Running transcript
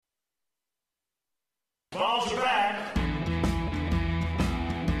Balls are back.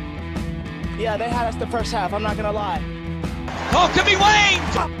 Yeah, they had us the first half, I'm not gonna lie. Oh, could be Wayne!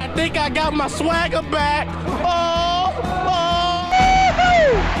 I think I got my swagger back. Oh!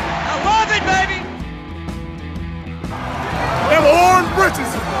 I love it, baby! Them orange britches.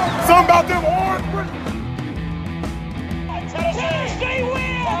 Something about them orange britches. Tennessee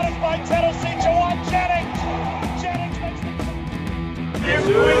wins! Got it by Tennessee, Jawan Jennings. Jennings makes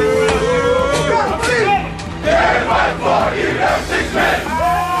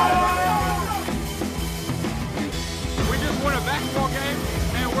We just won a basketball game,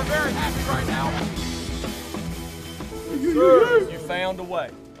 and we're very happy right now. You found a way,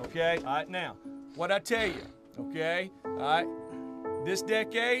 okay? All right, now, what I tell you, okay? All right, this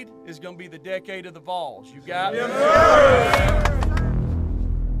decade is going to be the decade of the Vols. You got it?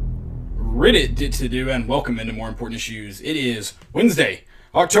 Reddit to do, and welcome into More Important Issues. It is Wednesday,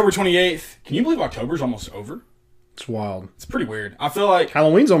 October 28th. Can you believe October's almost over? It's wild. It's pretty weird. I feel like...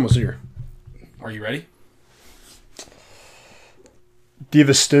 Halloween's almost here. Are you ready? Do you have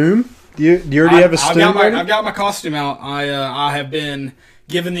a stoom? Do you already have a stoom? I've got my costume out. I have been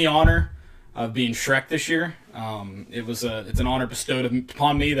given the honor of being Shrek this year. It's an honor bestowed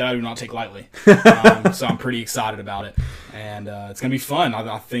upon me that I do not take lightly. So I'm pretty excited about it, and it's gonna be fun.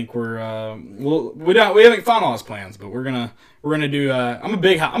 I think we haven't finalized plans, but we're gonna do. I'm a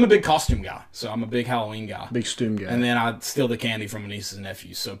big costume guy, so I'm a big Halloween guy, Big stoom guy. and then I steal the candy from my nieces and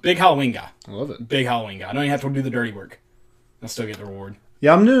nephews. So big Halloween guy, I love it. big Halloween guy. I don't even have to do the dirty work. I still get the reward.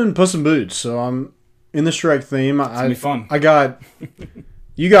 Yeah, I'm doing Puss in Boots, so I'm in the Shrek theme. It's gonna be fun.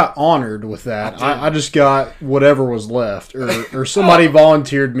 You got honored with that. I just got whatever was left, or Oh. somebody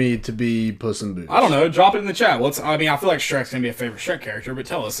volunteered me to be Puss in Boots. I don't know. Drop it in the chat. I feel like Shrek's gonna be a favorite Shrek character, but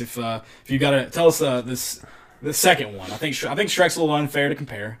tell us if you gotta tell us the second one. I think Shrek's a little unfair to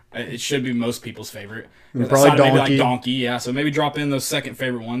compare. It should be most people's favorite. Probably Aside of maybe Donkey. like Donkey, yeah. So maybe drop in those second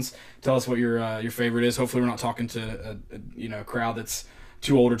favorite ones. Tell us what your favorite is. Hopefully, we're not talking to a crowd that's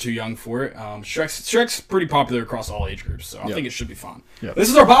too old or too young for it. Shrek's pretty popular across all age groups, so I think it should be fun. Yep. This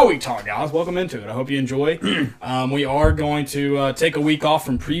is our bye week talk, guys. Welcome into it. I hope you enjoy. We are going to take a week off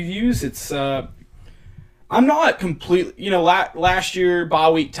from previews. It's I'm not completely, last year bye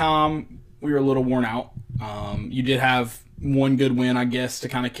week time we were a little worn out. You did have one good win, I guess, to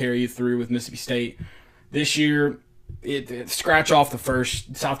kind of carry you through with Mississippi State. This year, it scratch off the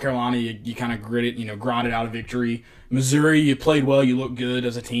first. South Carolina, you kind of grinded out a victory. Missouri, you played well, you looked good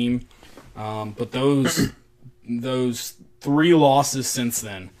as a team. But those three losses since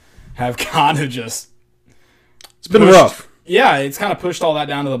then have kind of just... It's been rough. Yeah, it's kind of pushed all that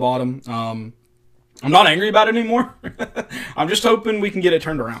down to the bottom. I'm not angry about it anymore. I'm just hoping we can get it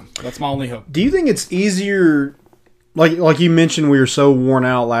turned around. That's my only hope. Do you think it's easier, like you mentioned we were so worn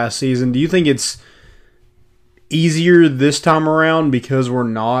out last season, do you think it's easier this time around because we're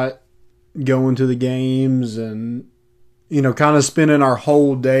not going to the games and, kind of spending our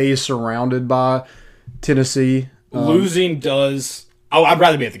whole day surrounded by Tennessee? Losing does... Oh, I'd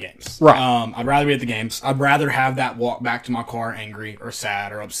rather be at the games. Right. I'd rather be at the games. I'd rather have that walk back to my car angry or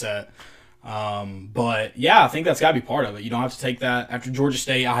sad or upset. But yeah, I think that's got to be part of it. You don't have to take that. After Georgia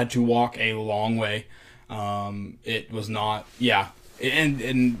State, I had to walk a long way. It was not,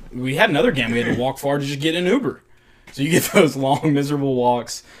 and we had another game. We had to walk far to just get an Uber. So you get those long, miserable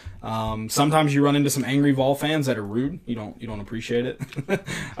walks. Sometimes you run into some angry Vol fans that are rude. You don't appreciate it,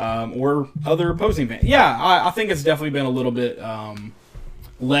 or other opposing fans. Yeah, I think it's definitely been a little bit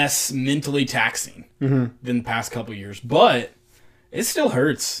less mentally taxing than the past couple years, but it still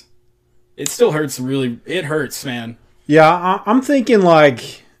hurts. It still hurts. Really, it hurts, man. Yeah, I'm thinking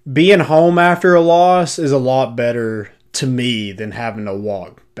like being home after a loss is a lot better to me than having to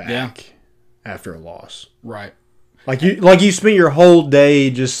walk back after a loss. Right. Like you spent your whole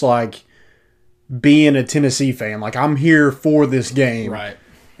day just like being a Tennessee fan. Like, I'm here for this game. Right.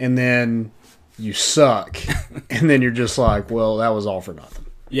 And then you suck. And then you're just like, well, that was all for nothing.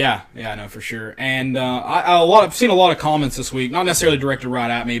 Yeah, no, for sure. And I've seen a lot of comments this week, not necessarily directed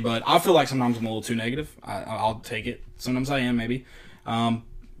right at me, but I feel like sometimes I'm a little too negative. I'll take it. Sometimes I am, maybe. But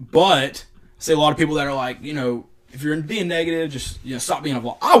I see a lot of people that are like, if you're being negative, just stop being a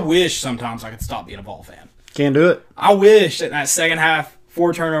Vol. I wish sometimes I could stop being a Vol fan. Can't do it. I wish that second half,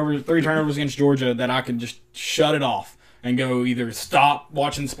 3 turnovers against Georgia, that I could just shut it off and go either stop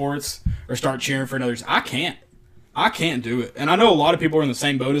watching sports or start cheering for another. I can't do it. And I know a lot of people are in the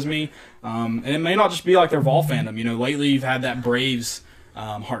same boat as me. And it may not just be like their Vol fandom. Lately you've had that Braves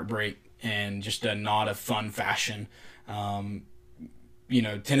heartbreak and just not a fun fashion.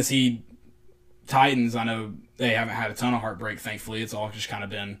 Tennessee Titans, I know they haven't had a ton of heartbreak, thankfully. It's all just kind of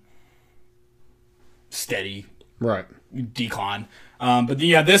been steady Right. decline. But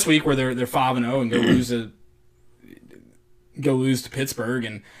yeah, this week where they're 5-0 and go lose to Pittsburgh,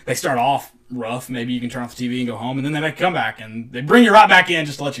 and they start off rough. Maybe you can turn off the TV and go home, and then they make a comeback and they bring you right back in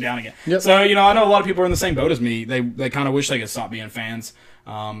just to let you down again. Yep. So I know a lot of people are in the same boat as me. They kind of wish they could stop being fans,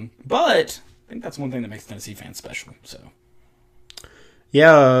 but I think that's one thing that makes Tennessee fans special. So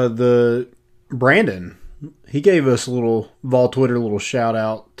Yeah, the Brandon, he gave us a little Vol Twitter little shout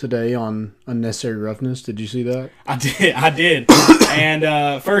out today on unnecessary roughness. Did you see that? I did.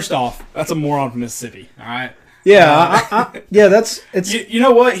 And first off, that's a moron from Mississippi. All right. Yeah, yeah, it's You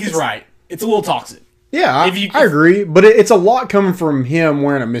know what? He's right. It's a little toxic. yeah. I I agree, but it's a lot coming from him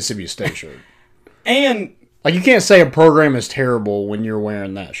wearing a Mississippi State shirt. And Like you can't say a program is terrible when you're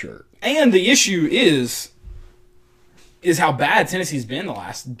wearing that shirt. the issue is how bad Tennessee's been the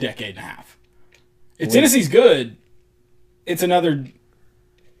last decade and a half. If Tennessee's good, it's another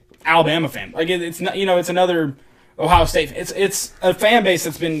Alabama fan. Like it's not, it's another Ohio State fan. It's a fan base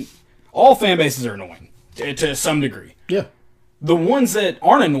that's been. All fan bases are annoying to some degree. Yeah. The ones that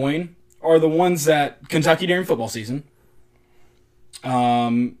aren't annoying are the ones that Kentucky during football season,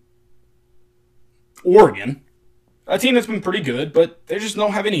 Oregon, a team that's been pretty good, but they just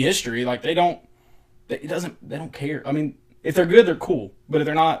don't have any history. Like they don't care. I mean, if they're good, they're cool, but if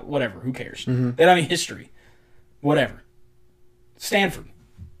they're not, whatever. Who cares? They don't have any history. Whatever. Stanford,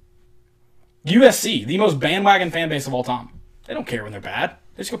 USC, the most bandwagon fan base of all time. They don't care when they're bad.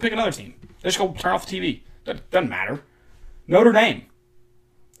 They just go pick another team. They just go turn off the TV. Doesn't matter. Notre Dame,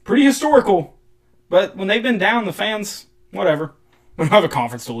 pretty historical, but when they've been down, the fans, whatever. We don't have a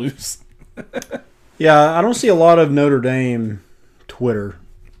conference to lose. Yeah, I don't see a lot of Notre Dame Twitter.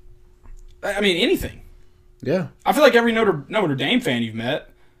 I mean, anything. Yeah. I feel like every Notre Dame fan you've met,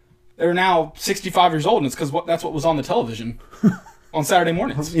 they're now 65 years old, and it's because that's what was on the television on Saturday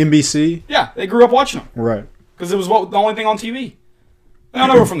mornings. NBC. Yeah, they grew up watching them Right. because it was the only thing on TV. I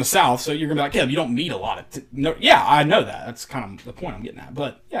know we're from the South, so you're going to be like, yeah, you don't meet a lot of... yeah, I know that. That's kind of the point I'm getting at.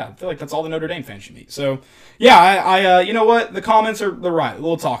 But, yeah, I feel like that's all the Notre Dame fans you meet. So, yeah, I you know what? The comments they're right. A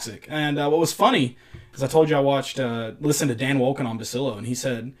little toxic. And what was funny is I told you I listened to Dan Wolken on Basillo, and he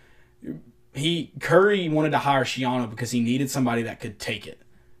said Curry wanted to hire Schiano because he needed somebody that could take it,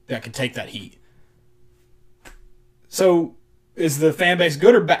 that could take that heat. So, is the fan base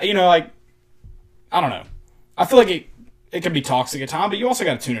good or bad? I don't know. I feel like it can be toxic at times, but you also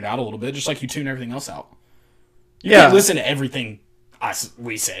got to tune it out a little bit, just like you tune everything else out. You can't listen to everything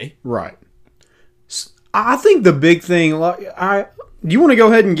we say. Right. I think the big thing, do you want to go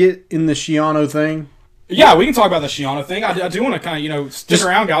ahead and get in the Schiano thing? Yeah, we can talk about the Schiano thing. I do want to kind of, stick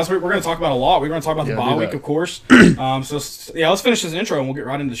around, guys. We're going to talk about a lot. We're going to talk about the bye week, of course. Let's finish this intro and we'll get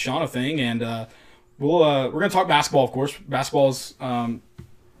right into the Schiano thing. And we're going to talk basketball, of course. Basketball's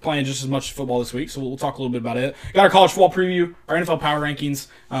playing just as much football this week, so we'll talk a little bit about it. Got our college football preview, our NFL power rankings.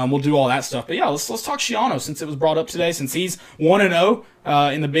 We'll do all that stuff. But yeah, let's talk Schiano since it was brought up today. Since he's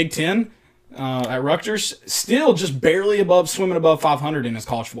 1-0 in the Big Ten at Rutgers, still just barely swimming above 500 in his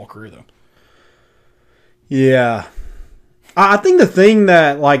college football career, though. Yeah. I think the thing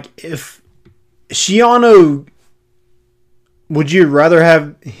that, if Schiano, would you rather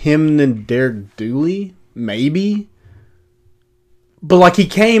have him than Derek Dooley? Maybe. But, he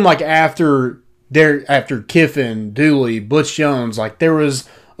came, after Kiffin, Dooley, Butch Jones. There was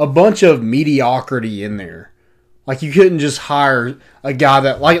a bunch of mediocrity in there. You couldn't just hire a guy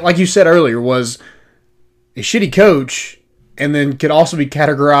that, like you said earlier, was a shitty coach and then could also be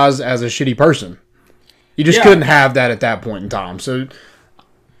categorized as a shitty person. You just couldn't have that at that point in time. So,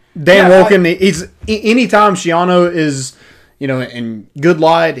 Dan Wolken, anytime Schiano is, in good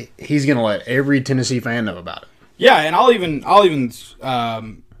light, he's going to let every Tennessee fan know about it. Yeah, and I'll even I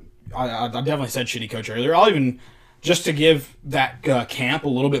definitely said shitty coach earlier. I'll even, just to give that camp a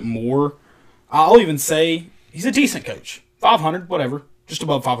little bit more, I'll even say he's a decent coach. 500, whatever. Just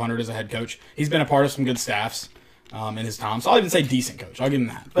above 500 as a head coach. He's been a part of some good staffs in his time. So I'll even say decent coach. I'll give him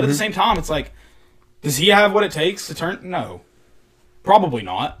that. But at the same time, it's does he have what it takes to turn? No. Probably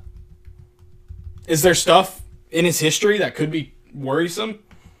not. Is there stuff in his history that could be worrisome?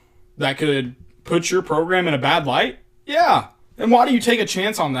 That could put your program in a bad light? Yeah. And why do you take a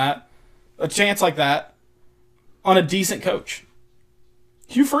chance on that? A chance like that on a decent coach?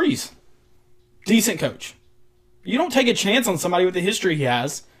 Hugh Freeze. Decent coach. You don't take a chance on somebody with the history he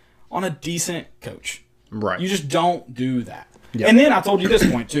has on a decent coach. Right. You just don't do that. Yep. And then I told you this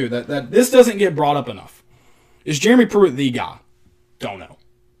point, too, that this doesn't get brought up enough. Is Jeremy Pruitt the guy? Don't know.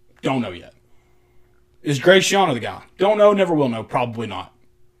 Don't know yet. Is Greg Schiano the guy? Don't know, never will know, probably not.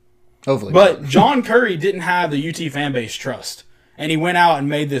 Hopefully. But John Curry didn't have the UT fan base trust. And he went out and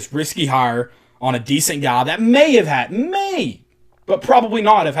made this risky hire on a decent guy that may, but probably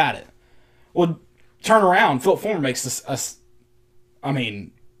not have had it. Well, turn around. Philip Fulmer makes this,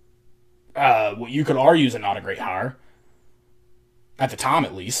 what you could argue is not a great hire. At the time,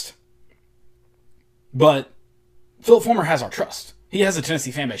 at least. But Philip Fulmer has our trust. He has the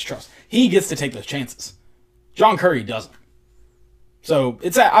Tennessee fan base trust. He gets to take those chances. John Curry doesn't. So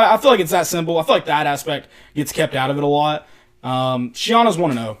I feel like it's that simple. I feel like that aspect gets kept out of it a lot. Schiano's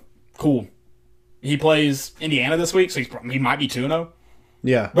 1-0. Cool. He plays Indiana this week, so he might be 2-0.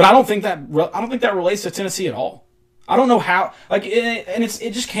 Yeah. But I don't think that relates to Tennessee at all. I don't know how.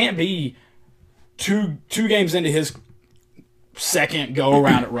 It just can't be two games into his second go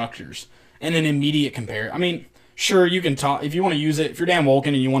around at Rutgers and an immediate compare. I mean, sure, you can talk if you want to use it. If you're Dan Wolken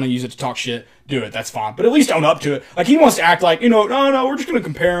and you want to use it to talk shit, do it. That's fine. But at least own up to it. Like, he wants to act like, no, we're just going to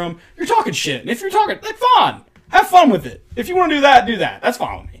compare them. You're talking shit. And if you're talking, that's fine. Have fun with it. If you want to do that, do that. That's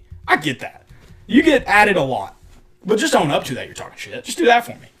fine with me. I get that. You get added a lot. But just own up to that you're talking shit. Just do that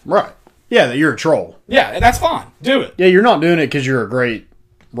for me. Right. Yeah, that you're a troll. Yeah, that's fine. Do it. Yeah, you're not doing it because you're a great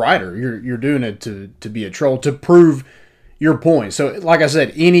writer. You're doing it to be a troll, to prove your point. So, like I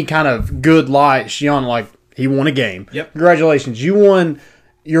said, any kind of good light, Schiano, like, he won a game. Yep. Congratulations. You won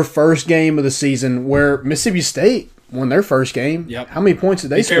your first game of the season, where Mississippi State won their first game. Yep. How many points did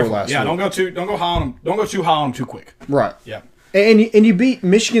they score last week? Yeah, don't go high on them. Don't go too high on them too quick. Right. Yep. And you beat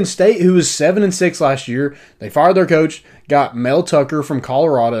Michigan State, who was 7-6 last year. They fired their coach, got Mel Tucker from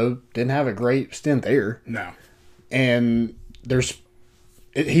Colorado. Didn't have a great stint there. No. And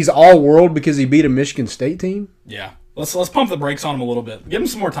he's all world because he beat a Michigan State team. Yeah. Let's pump the brakes on him a little bit. Give him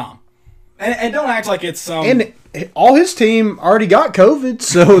some more time. And don't act like it's And all his team already got COVID,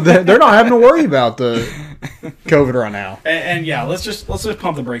 so they're not having to worry about the COVID right now. And yeah, let's just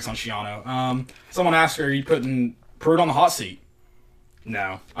pump the brakes on Schiano. Someone asked her, are you putting Pruitt on the hot seat?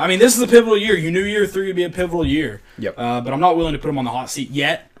 No. I mean, this is a pivotal year. You knew year 3 would be a pivotal year. Yep. But I'm not willing to put him on the hot seat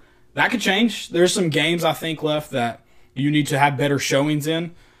yet. That could change. There's some games, I think, left that you need to have better showings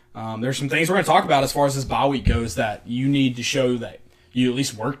in. There's some things we're going to talk about as far as this bye week goes that you need to show that you at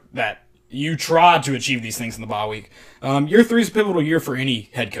least work, that you tried to achieve these things in the bye week. Year 3 is a pivotal year for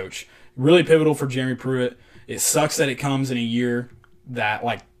any head coach. Really pivotal for Jeremy Pruitt. It sucks that it comes in a year that,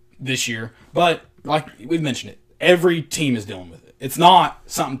 like this year. But, like we've mentioned it, every team is dealing with it. It's not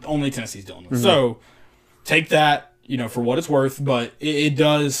something only Tennessee's dealing with. Mm-hmm. So take that, for what it's worth. But it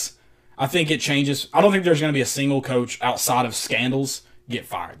does. I think it changes. I don't think there's going to be a single coach outside of scandals get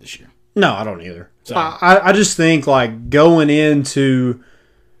fired this year. No, I don't either. So I just think, like, going into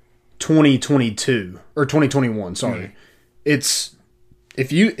 2022 or 2021, sorry, it's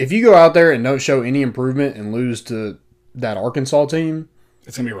if you go out there and don't show any improvement and lose to that Arkansas team,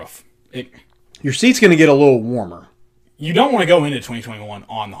 it's gonna be rough. Your seat's gonna get a little warmer. You don't want to go into 2021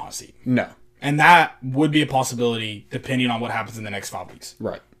 on the hot seat. No. And that would be a possibility depending on what happens in the next 5 weeks.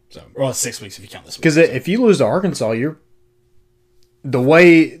 Right. So, or 6 weeks if you count this week. Because if you lose to Arkansas, the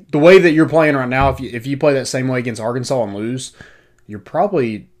way that you're playing right now, if you play that same way against Arkansas and lose, you're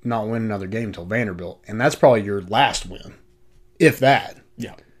probably not winning another game until Vanderbilt, and that's probably your last win, if that.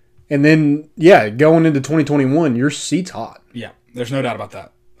 Yeah. And then, going into 2021, your seat's hot. Yeah, there's no doubt about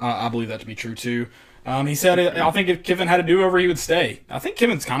that. I believe that to be true too. He said, I think if Kiffin had a do-over, he would stay. I think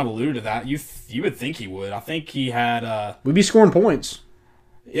Kiffin's kind of alluded to that. You would think he would. I think he had... We'd be scoring points.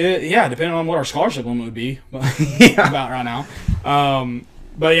 Yeah, depending on what our scholarship limit would be about right now.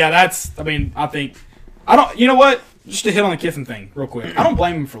 But yeah, I think... you know what? Just to hit on the Kiffin thing real quick. I don't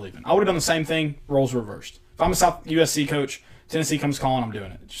blame him for leaving. I would have done the same thing, roles reversed. If I'm a South USC coach, Tennessee comes calling, I'm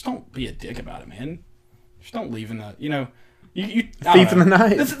doing it. Just don't be a dick about it, man. Just don't leave in the... Thief in the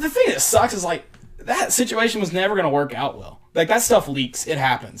night. The thing that sucks is, like, that situation was never going to work out well. Like, that stuff leaks. It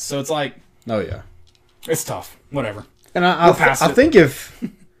happens. So it's like... Oh, yeah. It's tough. Whatever. And I think if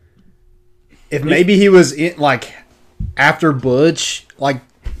maybe he was in, like, after Butch, like,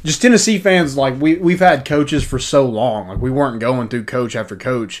 just Tennessee fans, like, we've had coaches for so long. Like, we weren't going through coach after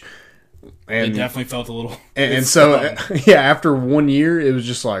coach. And it definitely felt a little... And so, after 1 year, it was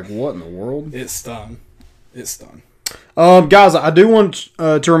just like, what in the world? It stung. Guys, I do want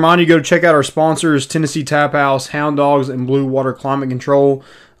to remind you, go check out our sponsors, Tennessee Tap House, Hound Dogs, and Blue Water Climate Control.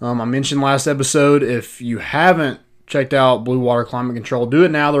 I mentioned last episode, if you haven't checked out Blue Water Climate Control, do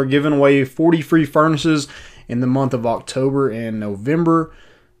it now. They're giving away 40 free furnaces in the month of October and November.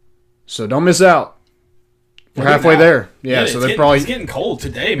 So don't miss out. We're halfway there. Yeah, so they're probably... It's getting cold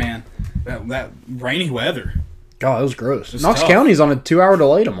today, man. That rainy weather. God, that was gross. Knox County's on a 2-hour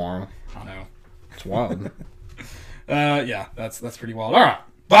delay tomorrow. I know. It's wild. Yeah, that's pretty wild. All right,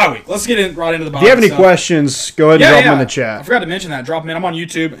 Bye week. Let's get right into the bye If you have any stuff. questions, go ahead and drop them in the I chat. forgot to mention that. Drop them in. I'm on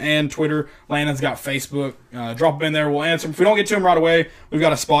YouTube and Twitter. Landon's got Facebook. Drop them in there. We'll answer them. If we don't get to them right away, we've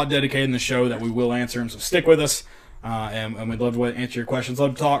got a spot dedicated in the show that we will answer them. So stick with us, and we'd love to answer your questions.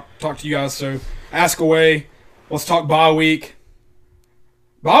 Love to talk to you guys. So ask away. Let's talk bye week.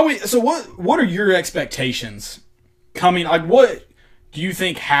 Bye week. So what are your expectations coming? Like, what do you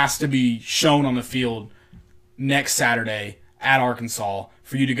think has to be shown on the field next Saturday at Arkansas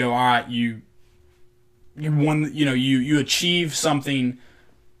for you to go, all right, you won, you achieved something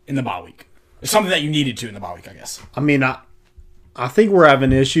in the bye week. Or something that you needed to in the bye week, I guess. I mean, I think we're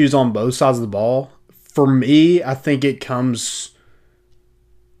having issues on both sides of the ball. For me, I think it comes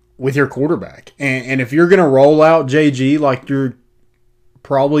with your quarterback. And if you're going to roll out JG like you're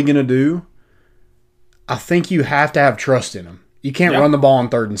probably going to do, I think you have to have trust in him. You can't run the ball on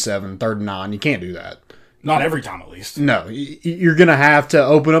 3rd and 7, 3rd and 9. You can't do that. Not every time, at least. No, you're going to have to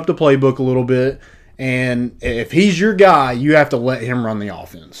open up the playbook a little bit, and if he's your guy, you have to let him run the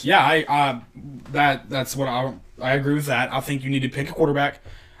offense. Yeah, that's what I agree with that. I think you need to pick a quarterback.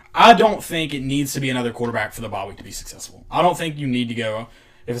 I don't think it needs to be another quarterback for the bye week to be successful. I don't think you need to go,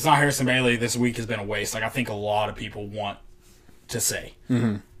 if it's not Harrison Bailey, this week has been a waste. Like I think a lot of people want to say.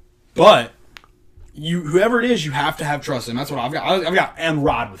 Mm-hmm. But whoever it is, you have to have trust in. That's what I've got and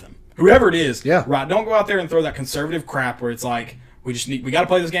ride with him. Whoever it is, right. Don't go out there and throw that conservative crap where it's like we got to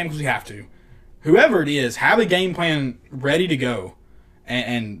play this game because we have to. Whoever it is, have a game plan ready to go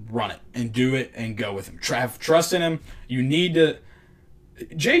and run it and do it and go with him. Have trust in him. You need to.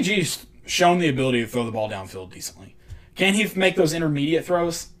 JG's shown the ability to throw the ball downfield decently. Can he make those intermediate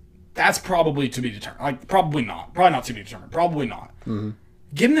throws? That's probably to be determined. Like probably not. Probably not to be determined. Probably not. Mm-hmm.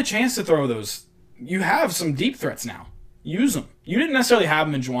 Give him the chance to throw those. You have some deep threats now. Use them. You didn't necessarily have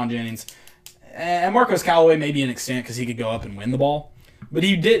them in Juwan Jennings. And Marcos Callaway maybe an extent because he could go up and win the ball. But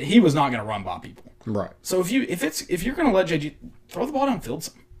he was not going to run by people. Right. So if you're going to let JG throw the ball downfield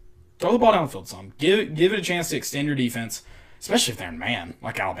some. Throw the ball downfield some. Give it a chance to extend your defense, especially if they're in man,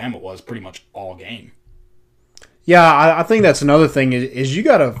 like Alabama was pretty much all game. Yeah, I think that's another thing is you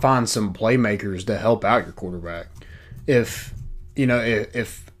got to find some playmakers to help out your quarterback. If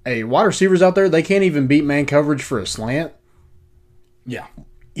a wide receiver's out there, they can't even beat man coverage for a slant. Yeah.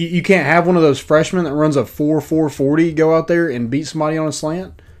 You can't have one of those freshmen that runs a 4.40 go out there and beat somebody on a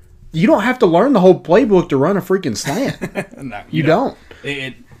slant. You don't have to learn the whole playbook to run a freaking slant. No, you don't.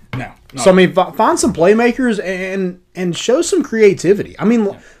 No. So, I mean, find some playmakers and show some creativity. I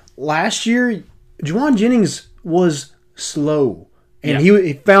mean, last year, Juwan Jennings was slow, and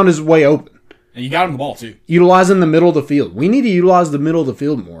he found his way open. And you got him the ball, too. Utilizing the middle of the field. We need to utilize the middle of the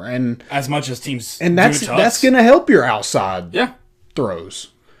field more. And as much as teams and that's going to help your outside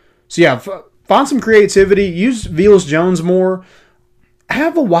throws. So, yeah, find some creativity. Use Velus Jones more.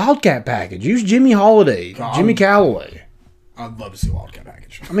 Have a Wildcat package. Use Jimmy Holiday, Jimmy Callaway. I'd love to see a Wildcat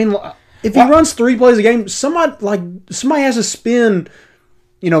package. I mean, if he runs 3 plays a game, somebody has to spend,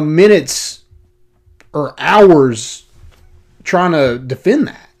 minutes or hours trying to defend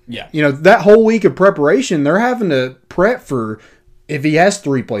that. Yeah. That whole week of preparation, they're having to prep for, if he has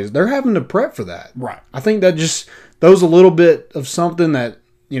 3 plays, they're having to prep for that. Right. I think that just throws a little bit of something that,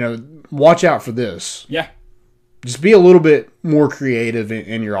 watch out for this. Yeah. Just be a little bit more creative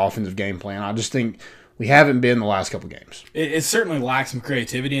in your offensive game plan. I just think we haven't been the last couple games. It certainly lacks some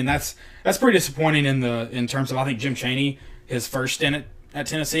creativity, and that's pretty disappointing in terms of, I think, Jim Chaney, his first stint at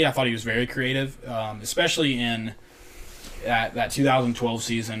Tennessee. I thought he was very creative, especially in that 2012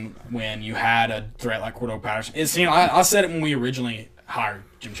 season when you had a threat like Cordell Patterson. I said it when we originally hired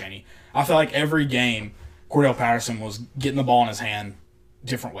Jim Chaney. I felt like every game Cordell Patterson was getting the ball in his hand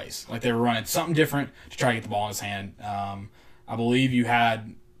different ways. Like they were running something different to try to get the ball in his hand. I believe you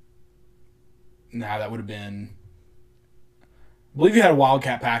had that would have been. I believe you had a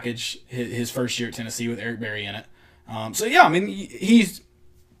Wildcat package his first year at Tennessee with Eric Berry in it. So yeah, I mean he's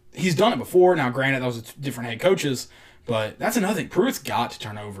done it before. Now, granted, that was different head coaches, but that's another thing. Pruitt's got to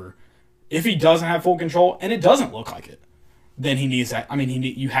turn over. If he doesn't have full control, and it doesn't look like it, then he needs that. I mean,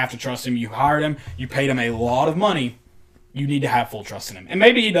 you have to trust him. You hired him. You paid him a lot of money. You need to have full trust in him. And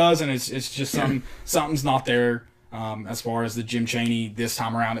maybe he does, and it's just something's not there as far as the Jim Chaney this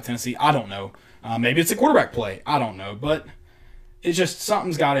time around at Tennessee. I don't know. Maybe it's a quarterback play. I don't know. But it's just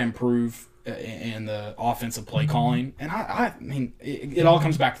something's got to improve in the offensive play calling. And I mean, it all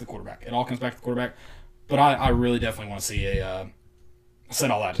comes back to the quarterback. It all comes back to the quarterback. But I really definitely want to see I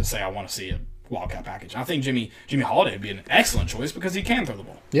said all that to say I want to see a Wildcat package. I think Jimmy Holiday would be an excellent choice because he can throw the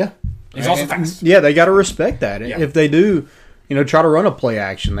ball. Yeah. He's also fast. Yeah, they got to respect that. Yeah. If they do, try to run a play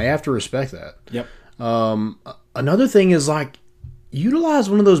action, they have to respect that. Yep. Another thing is utilize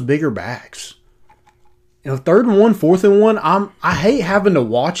one of those bigger backs. 3rd and 1, 4th and 1. I hate having to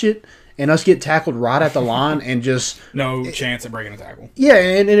watch it and us get tackled right at the line and just no chance at breaking a tackle. Yeah,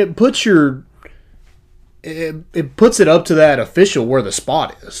 and it puts it puts it up to that official where the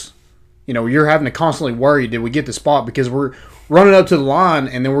spot is. You're having to constantly worry, did we get the spot, because we're running up to the line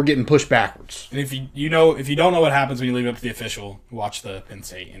and then we're getting pushed backwards. And if you don't know what happens when you leave it up to the official, watch the Penn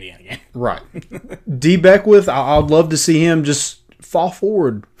State Indiana game. Right. D. Beckwith, I'd love to see him just fall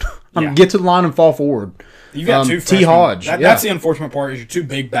forward. Get to the line and fall forward. You got two freshmen. T. Hodge. That's the unfortunate part, is your two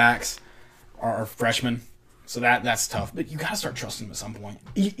big backs are freshmen. So that's tough. But you got to start trusting them at some point.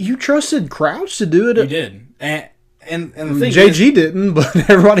 You trusted Crouch to do it. You did. And the thing JG didn't, but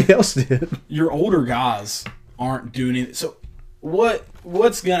everybody else did. Your older guys aren't doing it. So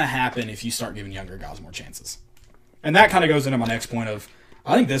what's going to happen if you start giving younger guys more chances? And that kind of goes into my next point of,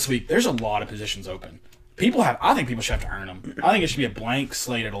 I think this week there's a lot of positions open. I think people should have to earn them. I think it should be a blank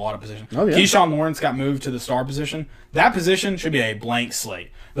slate at a lot of positions. Oh, yeah. Keyshawn Lawrence got moved to the star position. That position should be a blank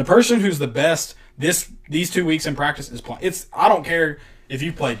slate. The person who's the best these 2 weeks in practice is playing. I don't care if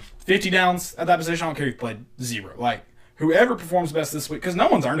you played 50 downs at that position. I don't care if you played 0. Like, whoever performs best this week, because no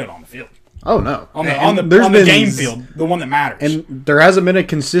one's earned it on the field. Oh, no. On the game field, the one that matters. And there hasn't been a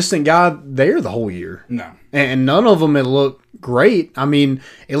consistent guy there the whole year. No. And none of them have looked great. I mean,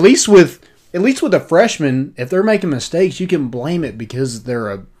 at least with a freshman, if they're making mistakes, you can blame it because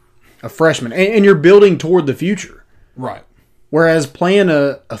they're a freshman. And you're building toward the future. Right. Whereas playing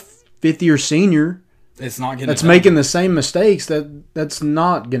a fifth-year senior it's not getting that's making the same mistakes, that's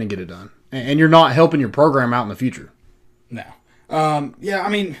not going to get it done. And you're not helping your program out in the future. No. Yeah, I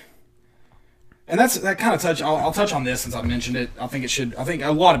mean, and that kind of I'll touch on this since I mentioned it. I think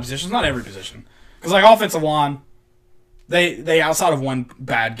a lot of positions, not every position. Because, like, offensive line, they outside of one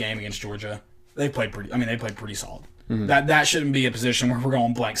bad game against Georgia, they played pretty solid. Mm-hmm. That shouldn't be a position where we're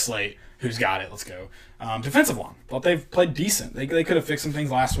going blank slate. Who's got it? Let's go. Defensive line, thought they've played decent. They could have fixed some things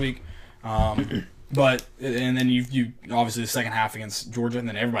last week, but and then you obviously the second half against Georgia, and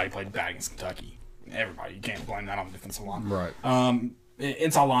then everybody played bad against Kentucky. Everybody, you can't blame that on the defensive line. Right.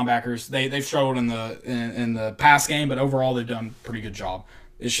 Inside linebackers, they've struggled in the pass game, but overall they've done a pretty good job.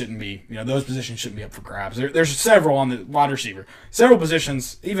 It shouldn't be, those positions shouldn't be up for grabs. There's several on the wide receiver. Several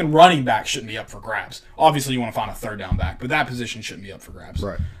positions, even running back shouldn't be up for grabs. Obviously, you want to find a third down back, but that position shouldn't be up for grabs.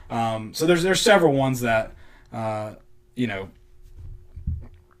 Right. So there's several ones that, the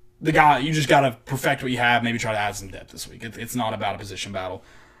guy, you just got to perfect what you have, maybe try to add some depth this week. It's not about a position battle.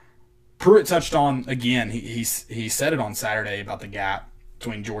 Pruitt touched on, again, he said it on Saturday about the gap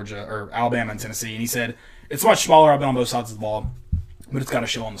between Georgia or Alabama and Tennessee, and he said, it's much smaller. I've been on both sides of the ball, but it's got to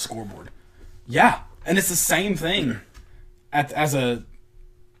show on the scoreboard. Yeah, and it's the same thing as a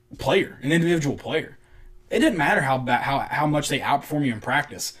player, an individual player. It didn't matter how much they outperform you in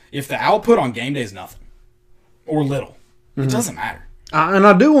practice. If the output on game day is nothing or little, it doesn't matter. And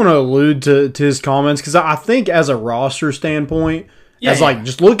I do want to allude to his comments because I think as a roster standpoint, like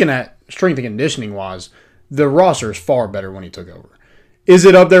just looking at strength and conditioning wise, the roster is far better when he took over. Is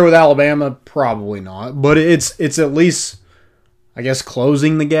it up there with Alabama? Probably not, but it's at least, I guess,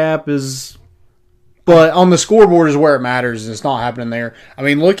 closing the gap is. But on the scoreboard is where it matters, and it's not happening there. I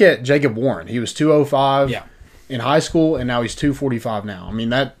mean, look at Jacob Warren. He was 205 in high school, and now he's 245 now. I mean,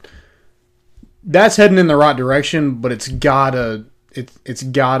 that's heading in the right direction, but it's gotta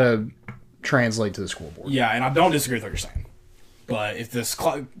translate to the scoreboard. Yeah, and I don't disagree with what you're saying. But if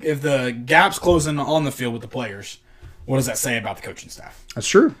the gap's closing on the field with the players, what does that say about the coaching staff? That's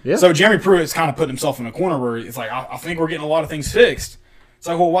true. Yeah. So Jeremy Pruitt's kind of putting himself in a corner where it's like, I think we're getting a lot of things fixed. It's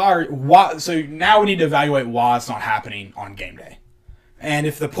like, well, why? So now we need to evaluate why it's not happening on game day. And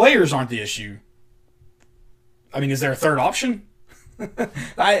if the players aren't the issue, I mean, is there a third option?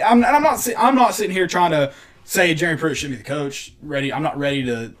 I'm not sitting here trying to say Jeremy Pruitt shouldn't be the coach. I'm not ready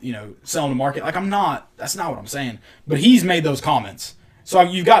to sell him to market. Like, I'm not. That's not what I'm saying. But he's made those comments, so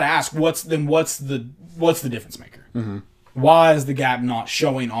you've got to ask what's the difference maker? Mm-hmm. Why is the gap not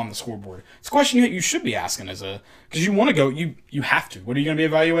showing on the scoreboard? It's a question you should be asking because you want to go. You have to. What are you going to be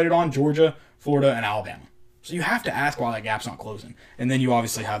evaluated on? Georgia, Florida, and Alabama. So you have to ask why that gap's not closing, and then you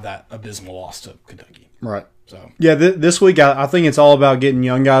obviously have that abysmal loss to Kentucky. Right. So yeah, this week I think it's all about getting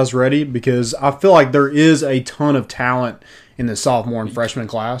young guys ready because I feel like there is a ton of talent in the sophomore and freshman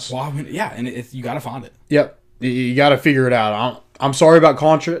class. Well, and you got to find it. Yep, you got to figure it out. I'm sorry about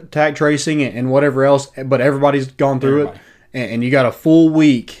contact tracing and whatever else, but everybody's gone through it, and you got a full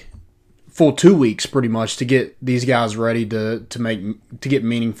 2 weeks pretty much to get these guys ready to get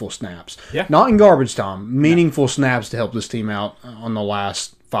meaningful snaps. Yeah. Not in garbage time, meaningful snaps to help this team out on the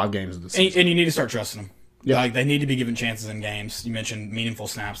last 5 games of the season. And you need to start trusting them. Yeah. Like, they need to be given chances in games. You mentioned meaningful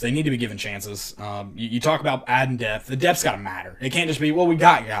snaps. They need to be given chances. You talk about adding depth. The depth's got to matter. It can't just be, well, we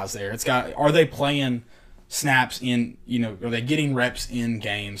got guys there. Are they playing snaps in, are they getting reps in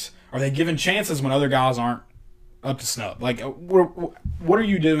games? Are they given chances when other guys aren't up to snuff? Like, what are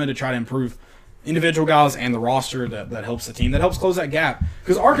you doing to try to improve individual guys and the roster that helps the team, that helps close that gap?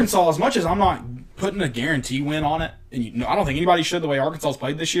 Because Arkansas, as much as I'm not putting a guarantee win on it, and I don't think anybody should the way Arkansas's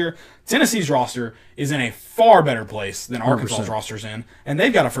played this year, Tennessee's roster is in a far better place than Arkansas's 100%. roster's in, and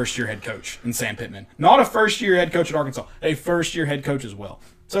they've got a first-year head coach in Sam Pittman. Not a first-year head coach at Arkansas, a first-year head coach as well.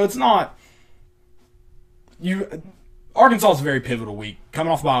 So it's not Arkansas is a very pivotal week,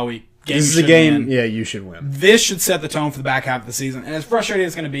 coming off bye week. This is a game, you should win. This should set the tone for the back half of the season. And as frustrating as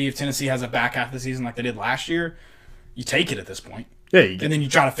it's going to be if Tennessee has a back half of the season like they did last year, you take it at this point. Yeah, And then you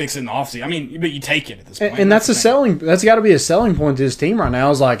try to fix it in the offseason. But you take it at this point. and that's the a thing. selling. That's got to be a selling point to this team right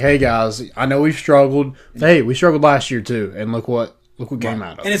now. Is like, hey guys, I know we've struggled. Hey, we struggled last year too, and look what came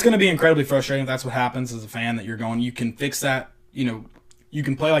out of And it. it's going to be incredibly frustrating if that's what happens as a fan, that you're going, you can fix that. You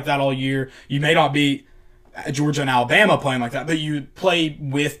can play like that all year. You may not be Georgia and Alabama playing like that, but you play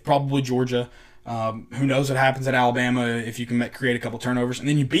with probably Georgia. Who knows what happens at Alabama if you can create a couple turnovers, and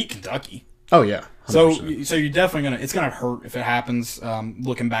then you beat Kentucky. Oh yeah, 100%. So you're definitely it's gonna hurt if it happens.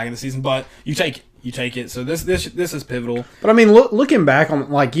 Looking back at the season, but you take it. So this is pivotal. But I mean, looking back on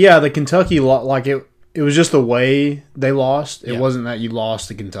the Kentucky it was just the way they lost. It wasn't that you lost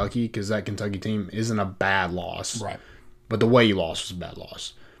to Kentucky, because that Kentucky team isn't a bad loss, Right. But the way you lost was a bad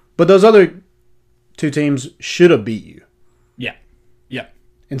loss. But those other two teams should have beat you. Yeah. Yeah.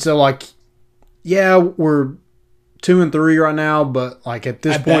 And so, we're 2-3 right now, but at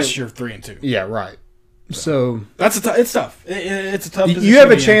this At point, best, you're 3-2. yeah, right. So It's tough. It's a tough. you position have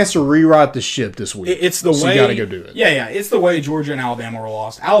to a be in. chance to rewrite the ship this week. It's the so way you got to go do it. Yeah. It's the way Georgia and Alabama were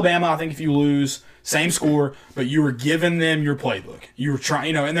lost. Alabama, I think if you lose, same score, but you were giving them your playbook. You were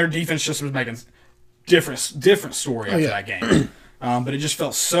trying, and their defense just was making different story after that game. But it just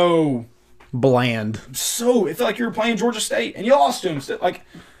felt so. Bland. It felt like you were playing Georgia State and you lost to them.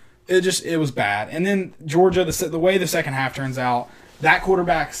 It was bad. And then Georgia, the way the second half turns out, that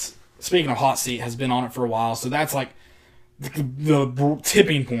quarterback's, speaking of hot seat, has been on it for a while. So that's like the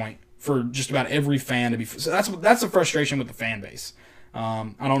tipping point for just about every fan to be. So that's the frustration with the fan base.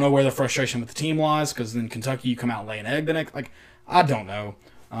 I don't know where the frustration with the team lies, because then Kentucky, you come out and lay an egg the next. I don't know.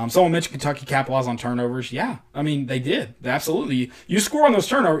 Someone mentioned Kentucky capitalized on turnovers. Yeah, I mean, they did. Absolutely. You score on those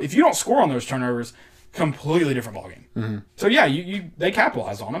turnovers. If you don't score on those turnovers, completely different ballgame. Mm-hmm. So, yeah, they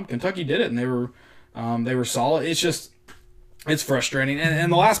capitalized on them. Kentucky did it, and they were solid. It's frustrating.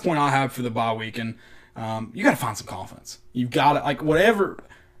 And the last point I have for the bye week, and you got to find some confidence. You've got to, whatever.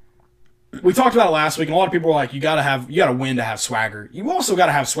 We talked about it last week, and a lot of people were like, you got to win to have swagger. You also got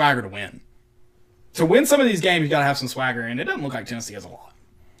to have swagger to win. To win some of these games, you got to have some swagger, and it doesn't look like Tennessee has a lot.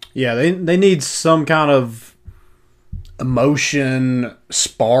 Yeah, they need some kind of emotion,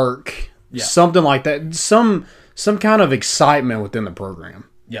 spark, something like that. Some kind of excitement within the program.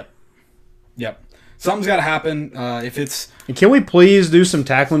 Yep. Something's got to happen. If it's, And can we please do some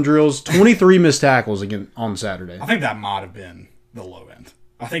tackling drills? 23 missed tackles again on Saturday. I think that might have been the low end.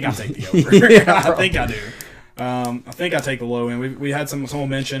 I think I take the over. I think I do. I think I take the low end. We had someone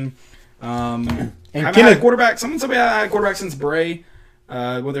mention. And haven't had a quarterback. Someone said we haven't had a quarterback since Bray.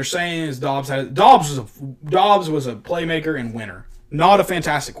 What they're saying is Dobbs was a playmaker and winner. Not a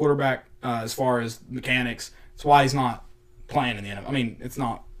fantastic quarterback as far as mechanics. That's why he's not playing in the NFL. I mean, it's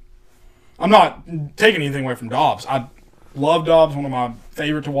not. I'm not taking anything away from Dobbs. I love Dobbs, one of my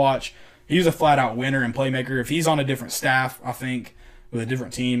favorite to watch. He's a flat out winner and playmaker. If he's on a different staff, I think with a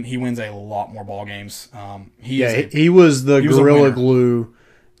different team, he wins a lot more ball games. He was the gorilla glue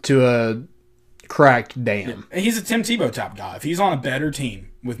to a cracked dam. Yeah. He's a Tim Tebow type guy. If he's on a better team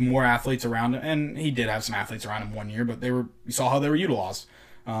with more athletes around him, and he did have some athletes around him one year, but you saw how they were utilized.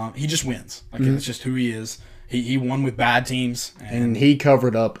 He just wins. It's just who he is. He won with bad teams, and he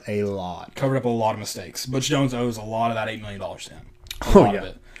covered up a lot. Covered up a lot of mistakes. Butch Jones owes a lot of that $8 million to him.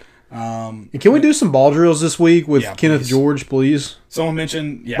 And can we do some ball drills this week with Kenneth George, please? Someone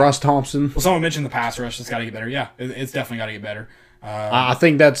mentioned Bryce Thompson. Well, someone mentioned the pass rush. It's got to get better. Yeah, it's definitely got to get better. I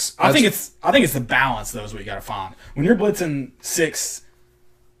think that's. I think it's the balance though is what you got to find. When you're blitzing 6,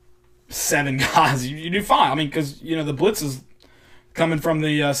 7 guys, you do fine. I mean, because the blitz is coming from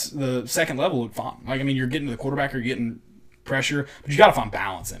the second level, look fine. You're getting to the quarterback, you're getting pressure, but you got to find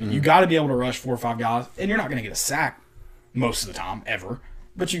balance in it. You got to be able to rush 4 or 5 guys, and you're not going to get a sack most of the time ever.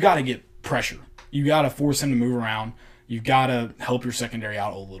 But you got to get pressure. You got to force him to move around. You got to help your secondary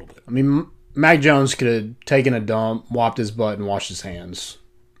out a little bit. I mean, Mac Jones could have taken a dump, wiped his butt, and washed his hands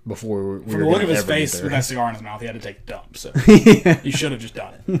before we From were the look gonna of his ever get face there. with that cigar in his mouth, he had to take a dump. So he should have just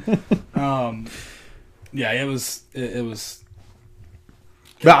done it. Yeah, it was. It was.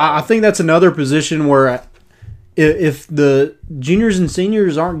 But I think that's another position where if the juniors and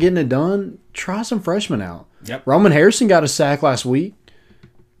seniors aren't getting it done, try some freshmen out. Yep. Roman Harrison got a sack last week.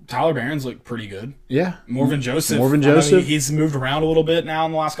 Tyler Barron's looked pretty good. Yeah. Morgan Joseph. Morgan I know Joseph. He's moved around a little bit now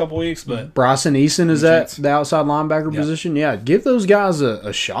in the last couple weeks, but Bryson Eason is Good at chance. the outside linebacker Yep. position. Yeah, give those guys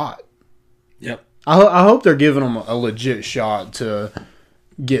a shot. yep. I hope they're giving them a legit shot to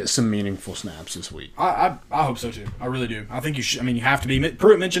get some meaningful snaps this week. I hope so too. I really do. I think you should. I mean, you have to be.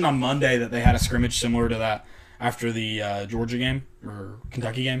 Pruitt mentioned on Monday that they had a scrimmage similar to that after the Georgia game or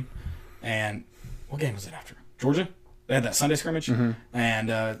Kentucky game, and what game was it after? Georgia. They had that Sunday scrimmage,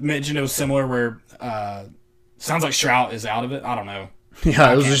 and mentioned it was similar where sounds like Stroud is out of it. I don't know.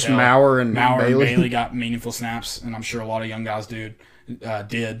 Yeah, it was Can't just tell. Maurer and Bailey got meaningful snaps, and I'm sure a lot of young guys did.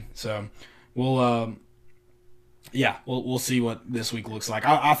 So we'll see what this week looks like.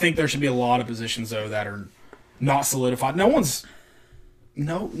 I think there should be a lot of positions though that are not solidified. Not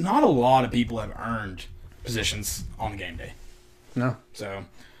a lot of people have earned positions on game day. No. So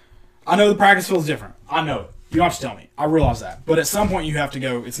I know the practice field is different. I know it. You don't have to tell me. I realize that. But at some point you have to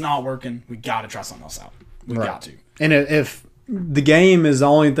go, it's not working. We got to try something else out. We Right. got to. And if the game is the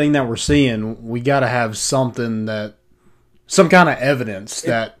only thing that we're seeing, we got to have some kind of evidence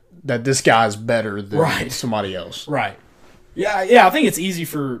that this guy's better than Right. somebody else. Right. Yeah. I think it's easy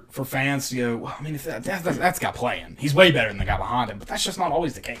for fans to go, well, I mean, if that's guy playing. He's way better than the guy behind him. But that's just not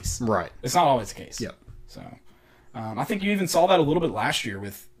always the case. Right. It's not always the case. Yep. So I think you even saw that a little bit last year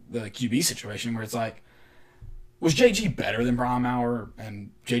with the QB situation where it's like, was JG better than Brian Maurer and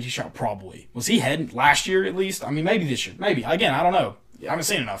JT Stroud? Probably. Was he heading last year at least? I mean, maybe this year. Maybe. Again, I don't know. I haven't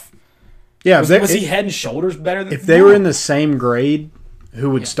seen enough. Yeah, Was he head and shoulders better than? if they were in the same grade, who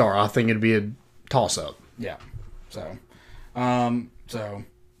would start? I think it'd be a toss-up. Yeah. So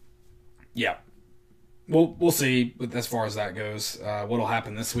yeah. We'll see as far as that goes. What'll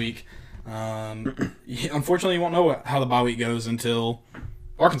happen this week? Unfortunately, you won't know how the bye week goes until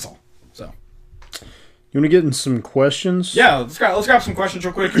Arkansas. So You want to get in some questions? yeah, let's grab some questions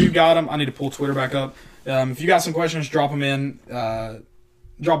real quick. If you got them, I need to pull Twitter back up. If you got some questions, drop them in.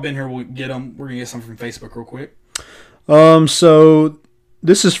 Drop in here. We'll get them. We're gonna get some from Facebook real quick. So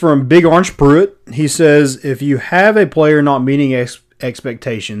this is from Big Orange Pruitt. He says, if you have a player not meeting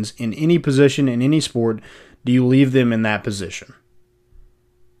expectations in any position in any sport, do you leave them in that position?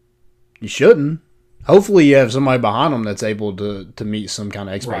 You shouldn't. Hopefully you have somebody behind them that's able to meet some kind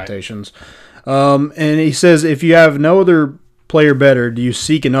of expectations. And he says, if you have no other player better, do you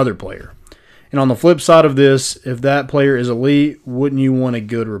seek another player? And on the flip side of this, if that player is elite, wouldn't you want a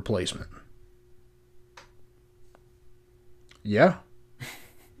good replacement? Yeah.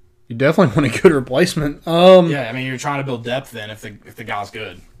 You definitely want a good replacement. Yeah, I mean, you're trying to build depth then if the guy's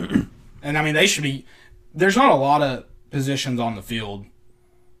good. And I mean, they should be. There's not a lot of positions on the field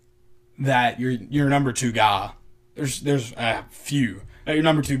that your number two guy. There's a few that your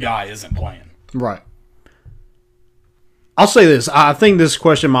number two guy isn't playing. Right. I'll say this. I think this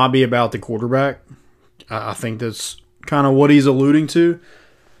question might be about the quarterback. I think that's kind of what he's alluding to.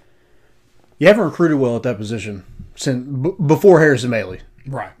 You haven't recruited well at that position since before Harrison Bailey.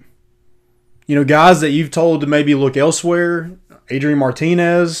 Right. You know, guys that you've told to maybe look elsewhere, Adrian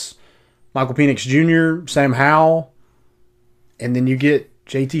Martinez, Michael Penix Jr., Sam Howell, and then you get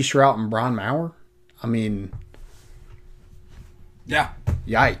JT Stroud and Brian Maurer. I mean, Yeah.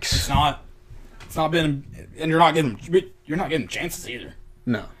 yikes. It's not been, and you're not getting chances either.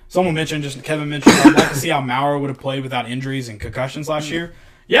 No. Kevin mentioned, I'd like to see how Maurer would have played without injuries and concussions last year.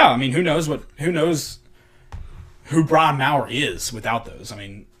 Yeah, I mean, who knows who Brian Maurer is without those. I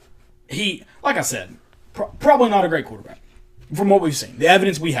mean, he, like I said, probably not a great quarterback from what we've seen, the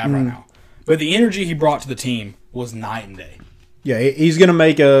evidence we have right now. But the energy he brought to the team was night and day. Yeah, he's gonna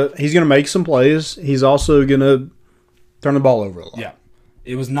make some plays. He's also gonna turn the ball over a lot. Yeah.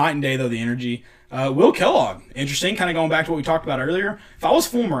 It was night and day, though, the energy. Will Kellogg, interesting, kind of going back to what we talked about earlier. If I was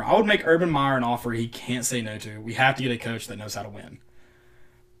Fulmer, I would make Urban Meyer an offer he can't say no to. We have to get a coach that knows how to win.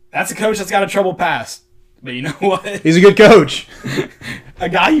 That's a coach that's got a troubled past. But you know what? He's a good coach. A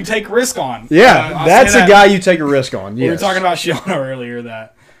guy you take risk on. Yeah, I'll that's say a that. guy you take a risk on. We were Yes. talking about Shiano earlier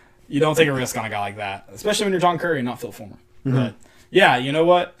that you don't take a risk on a guy like that, especially when you're John Curry and not Phil Fulmer. But, yeah, you know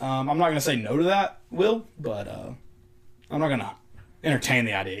what? I'm not going to say no to that, Will, but I'm not going to entertain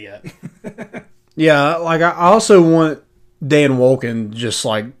the idea yet. Yeah, like I also want Dan Wolken to just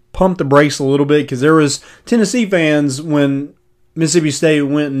like pump the brakes a little bit because there was Tennessee fans when Mississippi State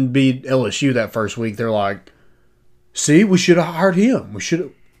went and beat LSU that first week. They're like, "See, we should have hired him.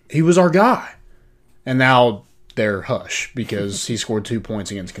 he was our guy. And now they're hush because he scored 2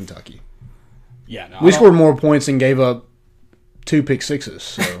 points against Kentucky. Yeah, no, We scored more points and gave up 2 pick sixes.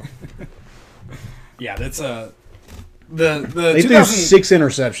 So Yeah, that's the they threw 6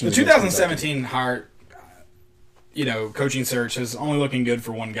 interceptions. The against Kentucky. 2017 hire, coaching search is only looking good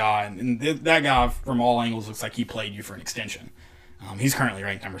for one guy, and that guy from all angles looks like he played you for an extension. He's currently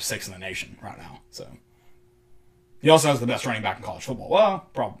ranked number 6 in the nation right now. So he also has the best running back in college football. Well,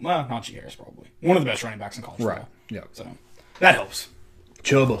 Najee Harris probably one of the best running backs in college Right. football. Yeah. So that helps.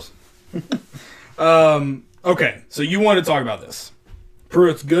 Chubba. Okay, so you wanted to talk about this.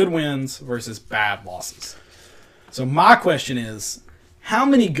 Pruitt's good wins versus bad losses. So my question is, how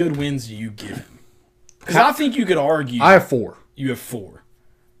many good wins do you give him? Because I think you could argue I have 4. you have 4.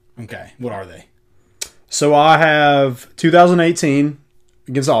 Okay, what are they? So I have 2018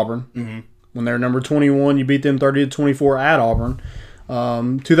 against Auburn. When they're number 21, you beat them 30-24 at Auburn.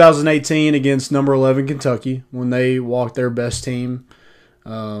 2018 against number 11 Kentucky when they walked their best team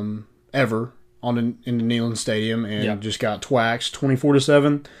ever into Neyland Stadium and just got twaxed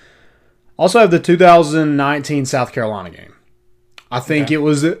 24-7. Also have the 2019 South Carolina game. I think it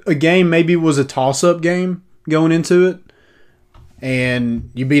was a game, maybe it was a toss-up game going into it,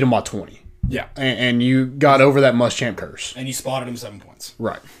 and you beat them by 20. Yeah. And you got over that Muschamp curse. And you spotted him 7 points.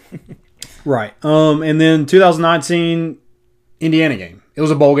 Right. Right. And then 2019 Indiana game. It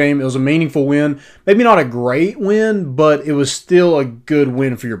was a bowl game. It was a meaningful win. Maybe not a great win, but it was still a good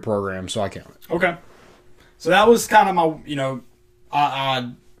win for your program, so I count it. Okay. So that was kind of my,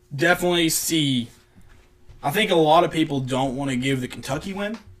 I definitely see. I think a lot of people don't want to give the Kentucky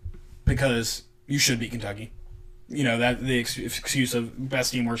win because you should beat Kentucky. That the excuse of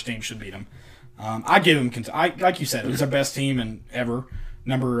best team, worst team should beat them. I give them Kentucky. Like you said, it was our best team and ever,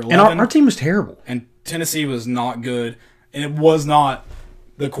 number 11. And our team was terrible. And Tennessee was not good, and it was not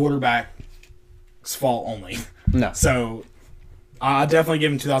the quarterback's fault only. No. So I definitely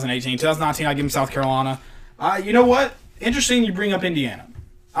give him 2018. 2019, I give him South Carolina. You know what? Interesting you bring up Indiana.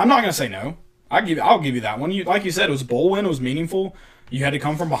 I'm not going to say no. I'll give you that one. Like you said, it was a bowl win. It was meaningful. You had to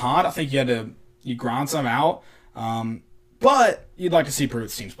come from behind. I think you grind some out. But you'd like to see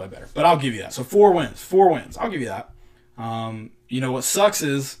Pruitt's teams play better. But I'll give you that. So 4 wins. I'll give you that. What sucks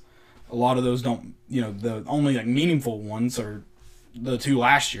is a lot of those don't, the only meaningful ones are the 2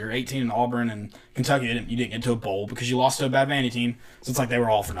 last year, 18 in Auburn and Kentucky. You didn't get to a bowl because you lost to a bad Vandy team. So it's like they were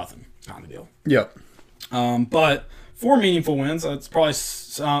all for nothing kind of deal. Yep. But 4 meaningful wins. It's probably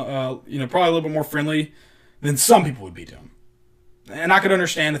probably a little bit more friendly than some people would be to them. And I could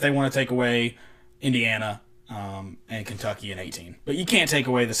understand if they want to take away Indiana and Kentucky in 18, but you can't take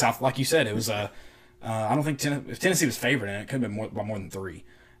away the South. Like you said, it was I don't think if Tennessee was favored in it, it could have been by more than 3,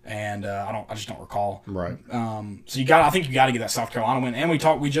 and I just don't recall. Right. So I think you got to get that South Carolina win. And we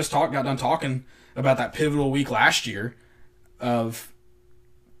got done talking about that pivotal week last year of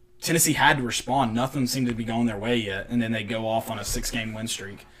Tennessee had to respond. Nothing seemed to be going their way yet, and then they go off on a 6-game win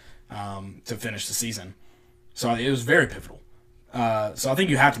streak to finish the season. So it was very pivotal. So I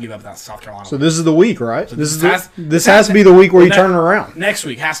think you have to give up that South Carolina. So this is the week, right? So this has to be the week where you turn it around. Next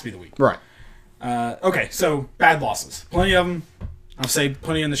week has to be the week. Right. Okay, so bad losses. Plenty of them. I'll say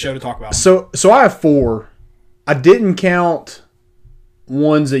plenty in the show to talk about. So I have 4. I didn't count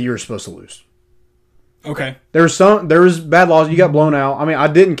ones that you were supposed to lose. Okay. There was bad losses. You got blown out. I mean, I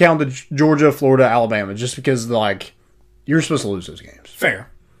didn't count the Georgia, Florida, Alabama just because you were supposed to lose those games. Fair.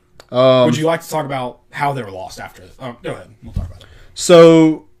 Would you like to talk about how they were lost after this? Oh, go ahead. We'll talk about it.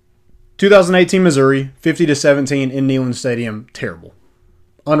 So 2018 Missouri, 50-17 in Neyland Stadium, terrible.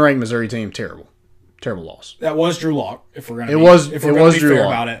 Unranked Missouri team, terrible. Terrible loss. That was Drew Lock, if we're going to be Drew fair Lock.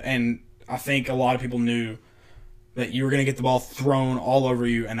 about it. And I think a lot of people knew that you were going to get the ball thrown all over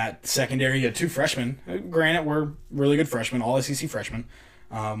you. And that secondary, you had 2 freshmen. Granted, we're really good freshmen, all SEC freshmen.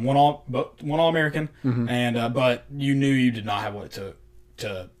 One All-American. Mm-hmm. And but you knew you did not have what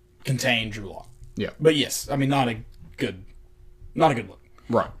to contain Drew Lock. Yeah. But yes, I mean, not a good look.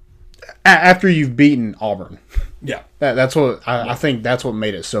 Right. After you've beaten Auburn. Yeah. That's what I think that's what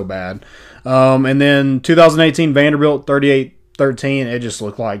made it so bad. And then 2018 Vanderbilt 38-13. It just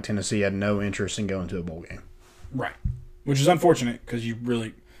looked like Tennessee had no interest in going to a bowl game. Right. Which is unfortunate because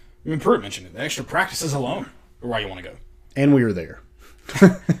Pruitt mentioned it. The extra practices alone are why you want to go. And we were there.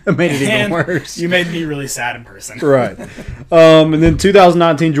 It made it even And worse. You made me really sad in person. Right. And then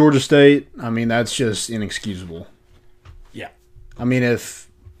 2019 Georgia State. I mean, that's just inexcusable. Yeah. I mean, if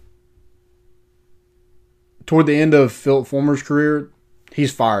toward the end of Philip Fulmer's career,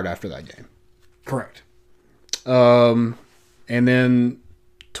 he's fired after that game. Correct. And then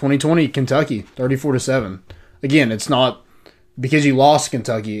 2020 Kentucky 34-7. Again, it's not because you lost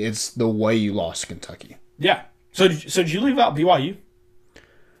Kentucky, it's the way you lost Kentucky. Yeah. So did you leave out BYU?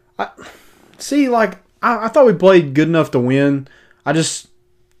 See, like, I thought we played good enough to win.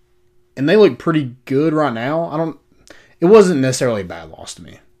 And they look pretty good right now. It wasn't necessarily a bad loss to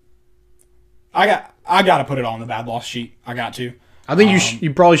me. I got to put it on the bad loss sheet. I got to. I think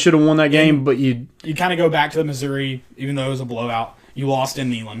you probably should have won that game, but you kind of go back to the Missouri, even though it was a blowout. You lost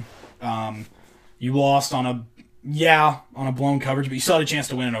in Neyland. You lost on a blown coverage, but you still had a chance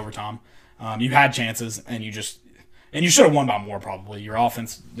to win in overtime. You had chances, and you should have won by more probably. Your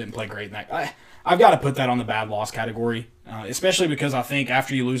offense didn't play great in that. I've got to put that on the bad loss category, especially because I think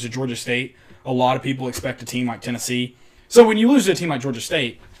after you lose to Georgia State, a lot of people expect a team like Tennessee. So when you lose to a team like Georgia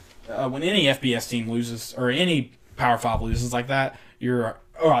State, when any FBS team loses or any Power 5 loses like that,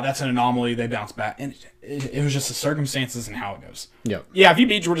 that's an anomaly. They bounce back. And it was just the circumstances and how it goes. Yep. Yeah, if you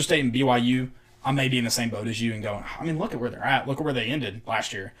beat Georgia State and BYU, I may be in the same boat as you and going, I mean, look at where they're at. Look at where they ended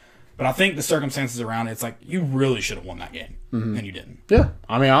last year. But I think the circumstances around it's like you really should have won that game, and you didn't. Yeah,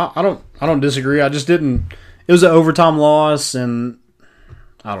 I mean, I don't disagree. I just didn't. It was an overtime loss, and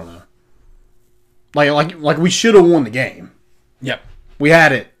I don't know. Like we should have won the game. Yep, we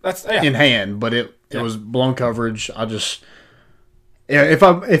had it in hand, but it was blown coverage.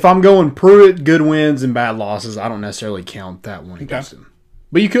 If I'm going Pruitt, good wins and bad losses, I don't necessarily count that one against him.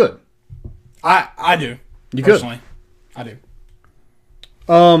 But you could. I do. You personally. I do.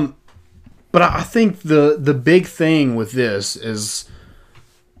 But I think the big thing with this is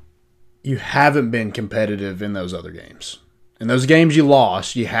you haven't been competitive in those other games. In those games you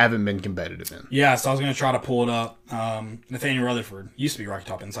lost, you haven't been competitive in. Yeah, so I was going to try to pull it up. Nathaniel Rutherford used to be Rocky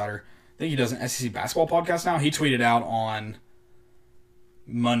Top Insider. I think he does an SEC basketball podcast now. He tweeted out on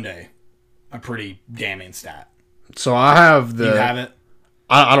Monday a pretty damning stat. So I have You have it?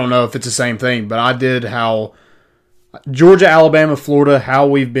 I don't know if it's the same thing, but I did how Georgia, Alabama, Florida, how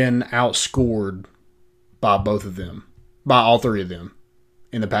we've been outscored by both of them, by all three of them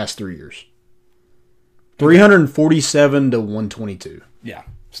in the past 3 years. 347 to 122. Yeah,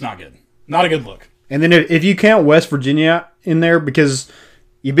 it's not good. Not a good look. And then if you count West Virginia in there, because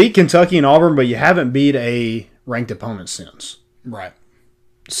you beat Kentucky and Auburn, but you haven't beat a ranked opponent since. Right.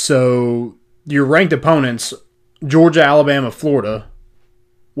 So your ranked opponents, Georgia, Alabama, Florida,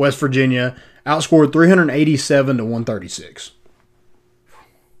 West Virginia, outscored 387 to 136.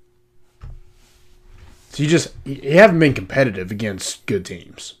 So you haven't been competitive against good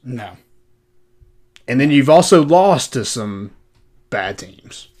teams. No. And then you've also lost to some bad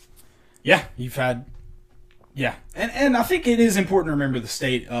teams. Yeah, you've had... Yeah. And I think it is important to remember the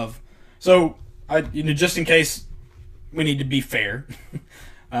state of... So, just in case we need to be fair,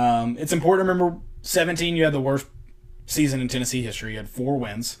 it's important to remember 17, you had the worst season in Tennessee history. You had 4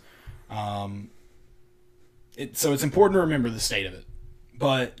 wins. So it's important to remember the state of it.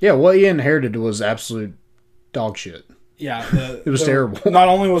 But yeah, what you inherited was absolute dog shit. Yeah, it was terrible. Not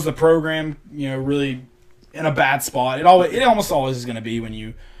only was the program, really in a bad spot. It almost always is going to be when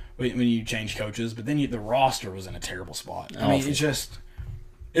you change coaches. But then the roster was in a terrible spot. I mean,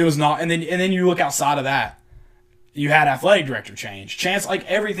 it was not. And then you look outside of that. You had athletic director change, like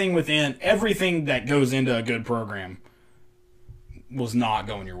everything that goes into a good program was not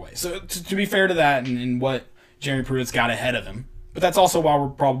going your way. So to be fair to that, and what Jeremy Pruitt's got ahead of him, but that's also why we're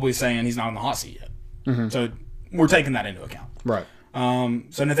probably saying he's not in the hot seat yet. Mm-hmm. So we're taking that into account. Right.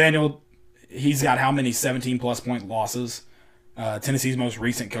 So Nathaniel, he's got how many 17-plus point losses Tennessee's most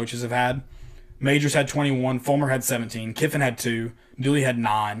recent coaches have had? Majors had 21, Fulmer had 17, Kiffin had 2, Dooley had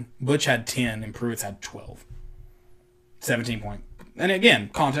 9, Butch had 10, and Pruitt's had 12. 17 point. And again,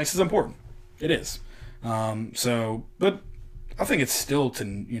 context is important. It is. But I think it's still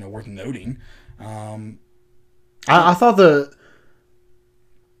worth noting. I thought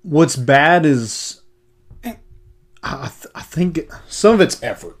what's bad is I think some of it's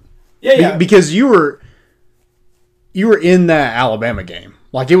effort. Yeah. Because you were in that Alabama game.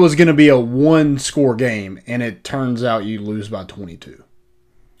 Like it was going to be a 1-score game, and it turns out you lose by 22.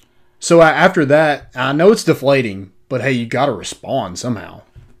 So after that, I know it's deflating, but hey, you got to respond somehow.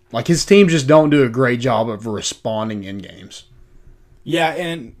 Like his teams just don't do a great job of responding in games. Yeah,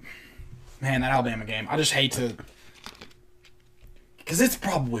 and man, that Alabama game, I just hate to, because it's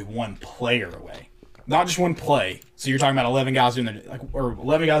probably one player away, not just one play. So you're talking about 11 guys doing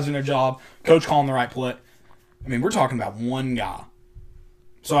their job, coach calling the right play. I mean, we're talking about one guy.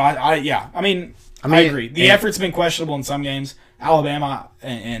 So I agree. The effort's been questionable in some games. Alabama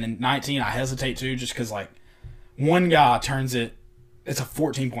and in 19, I hesitate to, just because one guy turns it. It's a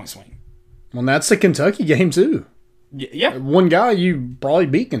 14-point swing. Well, that's the Kentucky game too. Yeah. One guy, you probably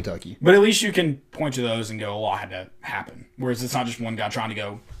beat Kentucky. But at least you can point to those and go, a lot had to happen. Whereas it's not just one guy trying to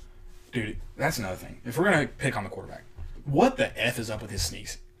go, dude, that's another thing. If we're going to pick on the quarterback, what the F is up with his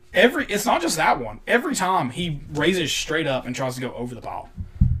sneaks? It's not just that one. Every time he raises straight up and tries to go over the pile.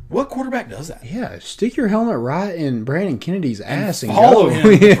 What quarterback does that? Yeah, stick your helmet right in Brandon Kennedy's ass and Follow go. him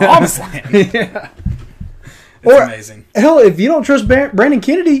to the promised land. Yeah. It's Or- amazing. Hell, if you don't trust Brandon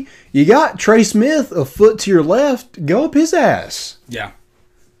Kennedy, you got Trey Smith a foot to your left. Go up his ass. Yeah.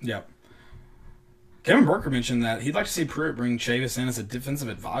 Yep. Kevin Burker mentioned that he'd like to see Pruitt bring Chavis in as a defensive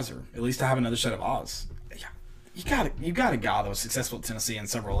advisor, at least to have another set of odds. Yeah. You got a guy that was successful at Tennessee in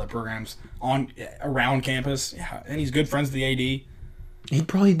several other programs around campus. Yeah, and he's good friends with the AD. He'd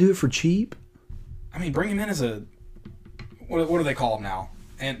probably do it for cheap. I mean, bring him in as a what do they call him now?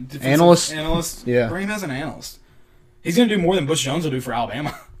 Analyst? Analyst. Yeah. Bring him as an analyst. He's going to do more than Butch Jones will do for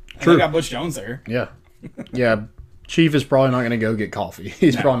Alabama. And True. they got Butch Jones there, Yeah. Yeah. Chief is probably not going to go get coffee.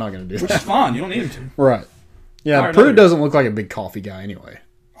 He's probably not going to do which is that. fine. You don't need him to. Right. Yeah, All right, Pruitt another- doesn't look like a big coffee guy anyway.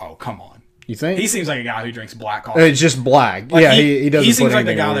 Oh, come on. You think? He seems like a guy who drinks black coffee. It's just black. Like, yeah, he doesn't. He seems put like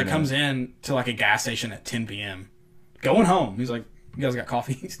the anything guy weird that in comes it. in to like a gas station at 10 p.m. going home. He's like, "You guys got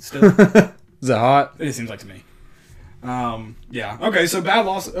coffee still?" Is that hot? It seems like to me. Yeah. Okay. So bad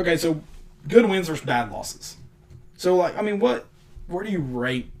losses. Okay. So good wins versus bad losses. So like, I mean, where do you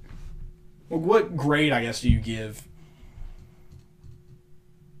rate? What grade, I guess, do you give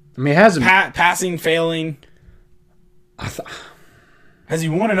I mean, it hasn't. passing, failing? Has he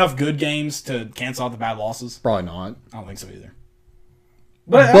won enough good games to cancel out the bad losses? Probably not. I don't think so either.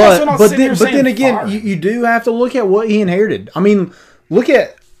 But I'm also not sitting here saying then again, fire. you do have to look at what he inherited. I mean, look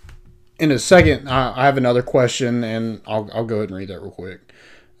at in a second. I have another question, and I'll go ahead and read that real quick.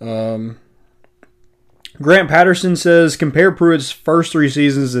 Grant Patterson says, compare Pruitt's first 3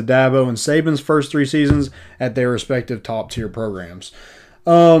 seasons to Dabo and Saban's first 3 seasons at their respective top tier programs.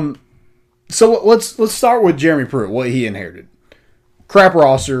 So let's start with Jeremy Pruitt. What he inherited: crap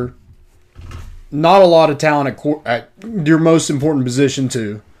roster. Not a lot of talent at your most important position,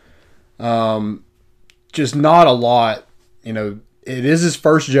 too. Just not a lot. You know, it is his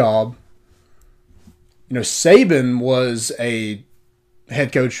first job. You know, Saban was a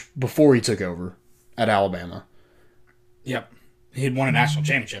head coach before he took over at Alabama. Yep. He had won a national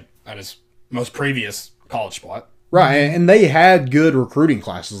championship at his most previous college spot. Right, and they had good recruiting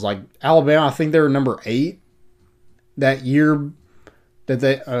classes. Like Alabama, I think they were number 8 that year that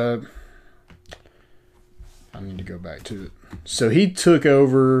they... I need to go back to it. So he took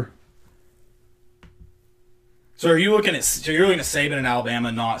over... So you're looking at Saban in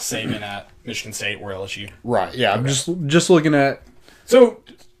Alabama, not Saban at Michigan State or LSU. Right, yeah. I'm just looking at... So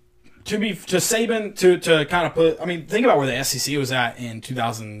to Saban to kind of put, I mean, think about where the SEC was at in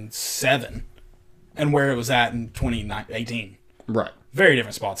 2007 and where it was at in 2018. Right. Very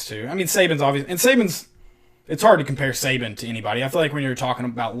different spots too. I mean, Saban's obvious, and Saban's. It's hard to compare Saban to anybody. I feel like when you're talking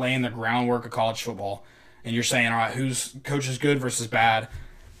about laying the groundwork of college football, and you're saying, all right, whose coach is good versus bad, I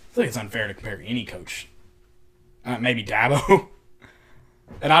feel like it's unfair to compare any coach. Maybe Dabo.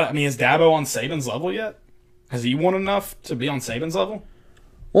 And I mean, is Dabo on Saban's level yet? Has he won enough to be on Saban's level?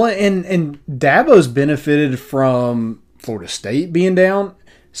 Well, and Dabo's benefited from Florida State being down.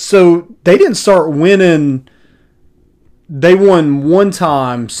 So they didn't start winning. They won one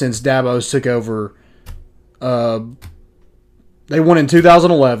time since Dabo's took over. They won in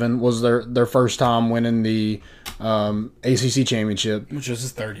 2011, was their first time winning the ACC championship. Which was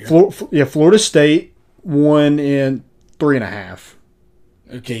his third year. Florida State won in 3.5.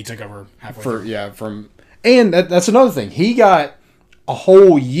 Okay, he took over halfway through. And that's another thing. He got a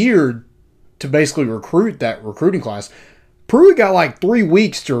whole year to basically recruit that recruiting class. Pruitt got like 3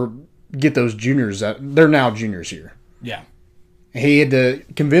 weeks to get those juniors that they're now juniors here. Yeah. He had to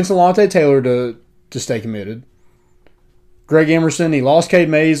convince Alontae Taylor to stay committed. Greg Emerson, he lost Cade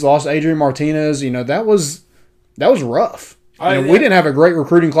Mays, lost Adrian Martinez. You know, that was rough. We didn't have a great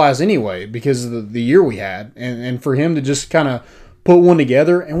recruiting class anyway because of the year we had. And for him to just kind of put one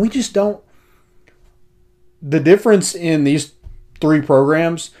together, and we just don't. The difference in these 3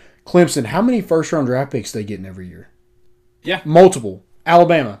 programs, Clemson, how many first-round draft picks they getting every year? Yeah. Multiple.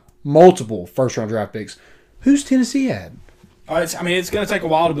 Alabama, multiple first-round draft picks. Who's Tennessee had? It's going to take a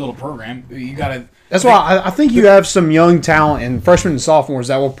while to build a program. You got to. That's why I think you have some young talent and freshmen and sophomores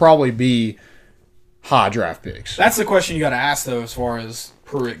that will probably be high draft picks. That's the question you got to ask, though, as far as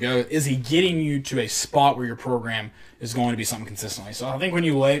Pruitt goes. Is he getting you to a spot where your program is going to be something consistently? So I think when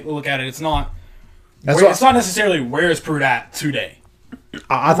you look at it, it's not. It's not necessarily where is Pruitt at today.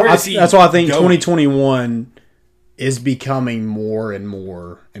 That's why I think going? 2021 is becoming more and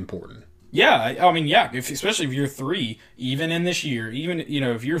more important. Yeah, I mean, yeah. Especially if year 3, even in this year, even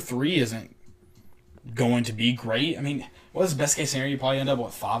if year 3 isn't going to be great. I mean, what is the best case scenario? You probably end up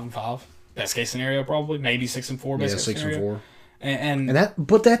with 5-5. Best case scenario, probably maybe 6-4. Best case 6 scenario. and 4. And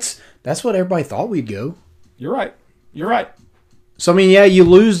But that's what everybody thought we'd go. you're right. You're right. So I mean, yeah, you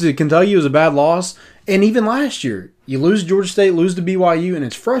lose to Kentucky, it was a bad loss, and even last year you lose to Georgia State, lose to BYU, and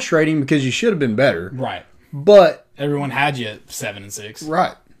it's frustrating because you should have been better. Right. But Everyone had you at 7-6,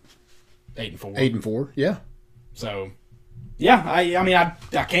 right, 8-4. 8-4, yeah. So, yeah, I mean, I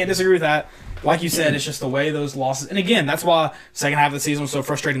can't disagree with that. Like you said, it's just the way those losses. And again, that's why second half of the season was so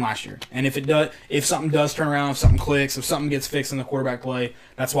frustrating last year. And if something does turn around, if something clicks, if something gets fixed in the quarterback play,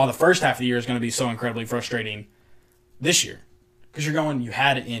 that's why the first half of the year is going to be so incredibly frustrating this year. Because you're going, you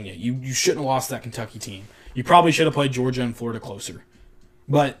had it in you. You shouldn't have lost that Kentucky team. You probably should have played Georgia and Florida closer.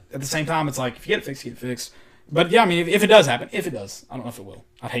 But at the same time, it's like, if you get it fixed, get it fixed. But yeah, I mean, if it does happen, if it does, I don't know if it will.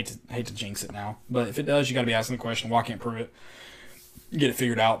 I'd hate to jinx it now. But if it does, you got to be asking the question, why can't prove it? Get it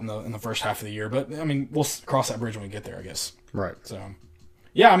figured out in the first half of the year. But I mean, we'll cross that bridge when we get there, I guess. Right. So,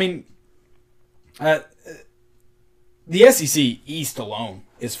 yeah, I mean, the SEC East alone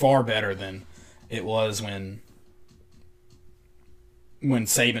is far better than it was when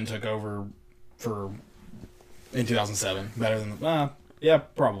Saban took over in 2007. Better than yeah,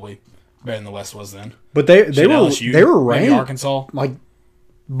 probably better than the West was then. But they Shit, were LSU, they were maybe ranked Arkansas. like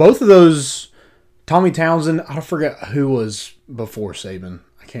both of those. Tommy Townsend, I forget who was before Saban.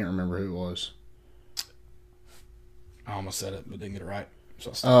 I can't remember who it was. I almost said it, but didn't get it right.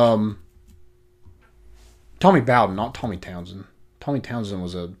 So Tommy Bowden, not Tommy Townsend. Tommy Townsend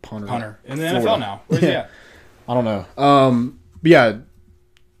was a punter in the Florida. NFL now. Where's he at? I don't know. But yeah,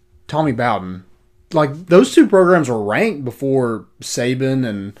 Tommy Bowden. Like, those two programs were ranked before Saban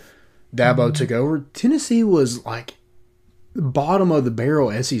and Dabo took over. Tennessee was like the bottom of the barrel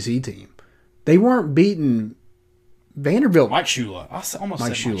SEC team. They weren't beating Vanderbilt. Mike Shula. I almost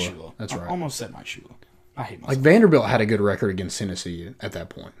Mike said Mike Shula. Shula. That's right. I almost said Mike Shula. I hate myself. Like, Vanderbilt had a good record against Tennessee at that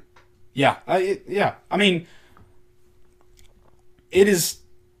point. Yeah. I mean, it is.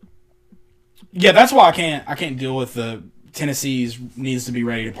 Yeah, that's why I can't deal with the Tennessee's needs to be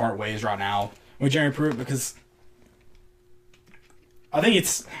ready to part ways right now with Jeremy Pruitt, because I think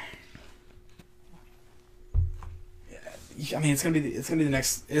it's. I mean, it's gonna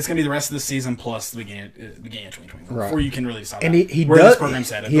be the rest of the season plus the beginning of 2020 Right. before you can really decide. And he where does. this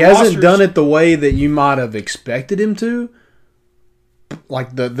program's headed. He The hasn't rosters- done it the way that you might have expected him to,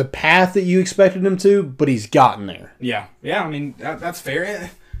 like the path that you expected him to. But he's gotten there Yeah. I mean, that's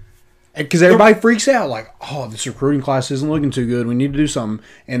fair. because everybody freaks out like, "Oh, this recruiting class isn't looking too good. We need to do something."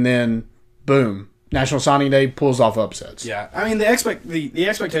 And then, boom, National Signing Day pulls off upsets. Yeah, I mean the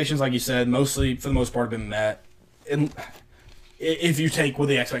expectations, like you said, mostly for the most part have been met. And if you take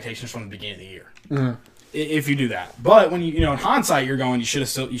the expectations from the beginning of the year, if you do that, but when in hindsight, you're going, you should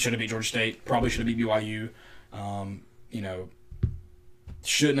have beat Georgia State, probably should have beat BYU,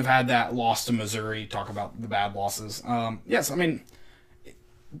 shouldn't have had that loss to Missouri. Talk about the bad losses. Yes, I mean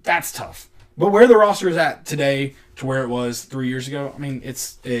that's tough. But where the roster is at today to where it was 3 years ago, I mean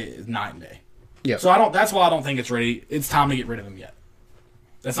it's night and day. Yeah. So that's why I don't think it's ready. It's time to get rid of him yet.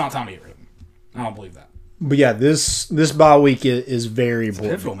 That's not time to get rid of him. I don't believe that. But yeah, this bye week is very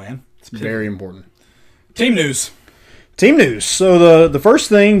important. Pivotal, man. It's Very important. Team news. Team news. So the first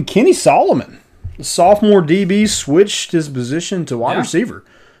thing, Kenny Solomon, the sophomore DB, switched his position to wide receiver.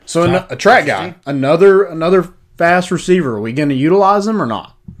 So a track guy, another fast receiver. Are we going to utilize him or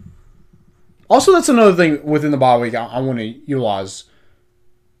not? Also, that's another thing within the bye week I want to utilize.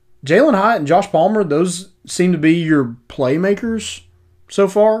 Jalen Hyatt and Josh Palmer, those seem to be your playmakers so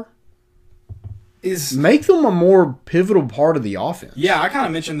far. Make them a more pivotal part of the offense. Yeah, I kind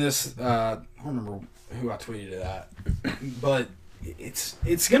of mentioned this. I don't remember who I tweeted it at, but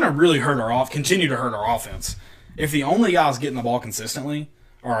it's going to really continue to hurt our offense if the only guys getting the ball consistently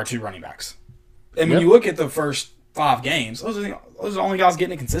are our two running backs. And when you look at the first 5 games, those are the only guys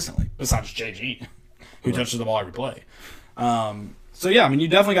getting it consistently, besides JG, who touches the ball every play. So yeah, I mean, you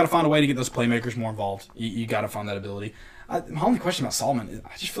definitely got to find a way to get those playmakers more involved. You got to find that ability. My only question about Solomon is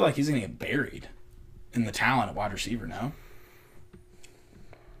I just feel like he's going to get buried in the talent at wide receiver now.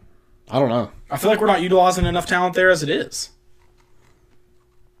 I don't know. I feel like we're not utilizing enough talent there as it is.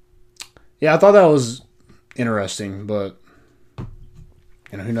 Yeah, I thought that was interesting, but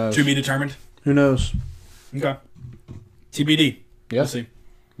who knows? To be determined. Who knows? Okay. TBD. Yeah.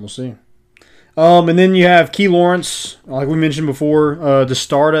 We'll see. And then you have Key Lawrence, like we mentioned before, to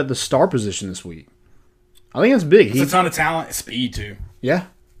start at the star position this week. I think that's big. It's a ton of talent, speed too. Yeah,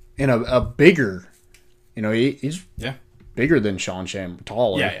 and a bigger, he's Yeah. bigger than Sean Sham,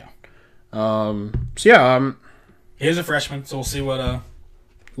 taller. Yeah. So yeah, He is a freshman, so we'll see what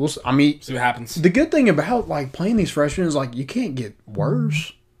I mean, see what happens. the good thing about like playing these freshmen is like you can't get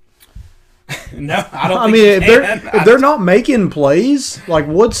worse. No, I don't. I think mean, you if they're not making plays, like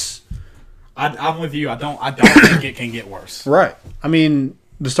what's I'm with you. I don't think it can get worse. right? I mean,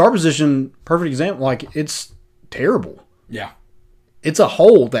 the star position, perfect example. Like it's terrible. Yeah. It's a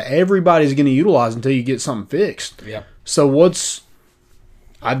hole that everybody's going to utilize until you get something fixed. Yep. So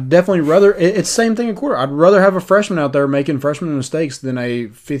I'd definitely rather, it's the same thing in quarter. I'd rather have a freshman out there making freshman mistakes than a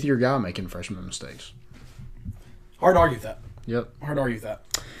fifth-year guy making freshman mistakes. Hard to argue with that. Yep. Hard to argue with that.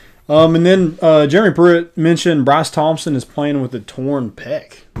 And then Jeremy Pruitt mentioned Bryce Thompson is playing with a torn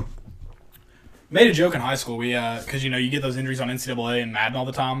pec. Made a joke in high school. We because you get those injuries on NCAA and Madden all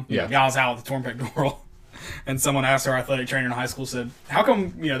the time. Yeah. Guys out with the torn pectoral. And someone asked our athletic trainer in high school, said, "How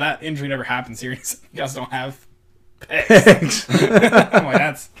come that injury never happens here?" He said, "You guys don't have pecs." I'm like,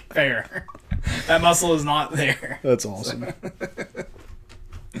 that's fair. That muscle is not there. That's awesome.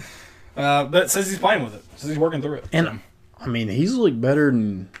 But it says he's playing with it. Says he's working through it. And I mean, he's looked better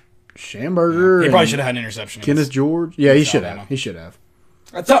than Schamberger. He probably and should have had an interception. Kenneth George. Yeah, he should Alabama. have. He should have.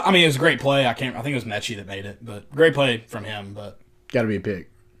 I mean, it was a great play. I think it was Mechie that made it, but great play from him. But Got to be a pick.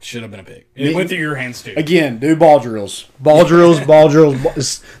 should have been a pick. It went through your hands too. Again, do ball drills. Ball drills, ball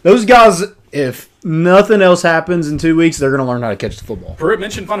drills. Those guys, if nothing else happens in 2 weeks, they're going to learn how to catch the football. Pruitt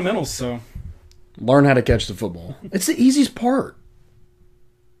mentioned fundamentals, so Learn how to catch the football. It's the easiest part.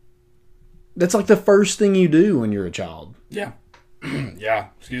 That's like the first thing you do when you're a child. yeah, yeah.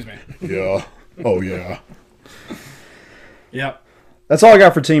 Excuse me. Yeah. Oh, yeah. Yep. That's all I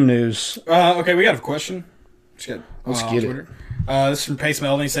got for team news. Okay, we got a question. Let's get it. This is from Pace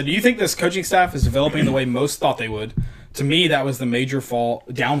Melvin. He said, "Do you think this coaching staff is developing the way most thought they would? To me, that was the major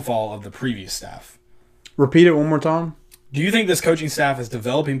downfall of the previous staff. Repeat it one more time. Do you think this coaching staff is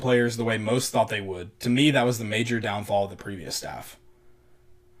developing players the way most thought they would? To me, that was the major downfall of the previous staff.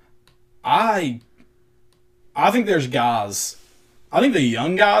 I think there's guys. I think the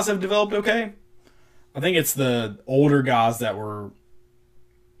young guys have developed okay. I think it's the older guys that were,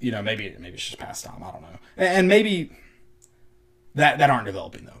 maybe it's just past time. I don't know, and maybe that aren't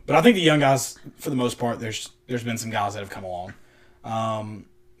developing though. But I think the young guys, for the most part, there's been some guys that have come along.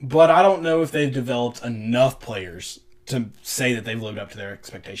 But I don't know if they've developed enough players to say that they've lived up to their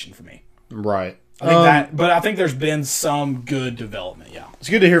expectation for me. Right. I think but I think there's been some good development. Yeah. It's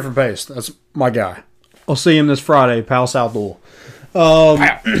good to hear from Pace. That's my guy. I'll see him this Friday, Pal Southall.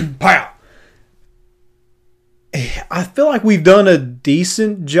 Pow. I feel like we've done a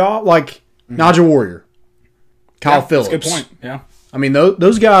decent job. Like Najee Warrior, Kyle Phillips. That's a good point. Yeah. I mean,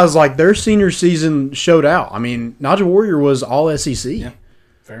 those guys, like their senior season showed out. I mean, Najee Warrior was all SEC. Yeah.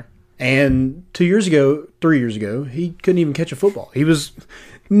 Fair. And 3 years ago, he couldn't even catch a football. He was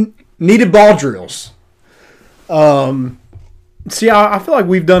needed ball drills. See, I feel like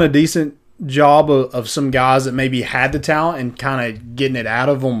we've done a decent job of some guys that maybe had the talent and kind of getting it out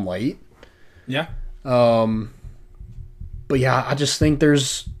of them late. Yeah. But yeah, I just think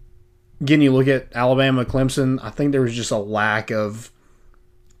there's, again, you look at Alabama, Clemson, I think there was just a lack of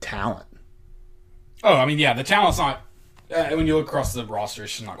talent. Oh, I mean, yeah, the talent's not. When you look across the roster,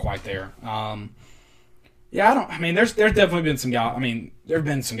 it's just not quite there. There's definitely been some guys. I mean, there have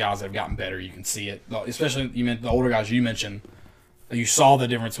been some guys that have gotten better. You can see it, especially the older guys you mentioned. You saw the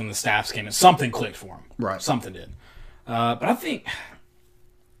difference when the staffs came in. Something clicked for them. Right. Something did. But I think.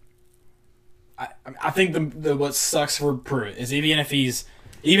 I think the what sucks for Pruitt is even if he's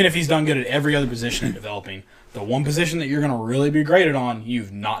done good at every other position in developing, the one position that you're going to really be graded on,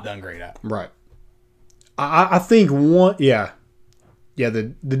 you've not done great at. Right. I think one, yeah,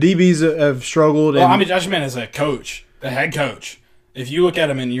 the DBs have struggled. Well, I just meant as a coach, the head coach. If you look at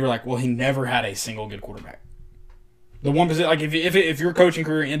him and you're like, well, he never had a single good quarterback. The one position, like if your coaching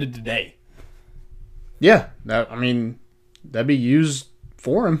career ended today, yeah, that'd be used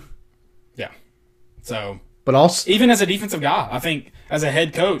for him. yeah. So, but also, even as a defensive guy, I think as a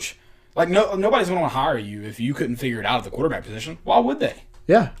head coach, like nobody's going to want to hire you if you couldn't figure it out at the quarterback position. Why would they?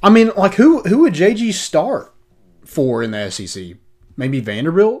 yeah, I mean, like who would JG start for in the SEC? Maybe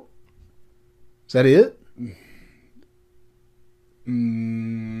Vanderbilt. Is that it?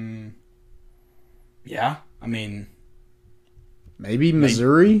 Yeah, I mean, maybe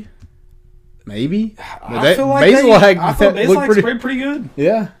Missouri. Maybe. I feel like Basilak's pretty good.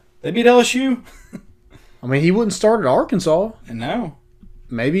 Yeah. They beat LSU. I mean, he wouldn't start at Arkansas. No.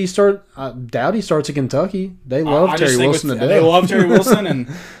 Maybe he start. I doubt he starts at Kentucky. They love Terry Wilson to death. They love Terry Wilson, and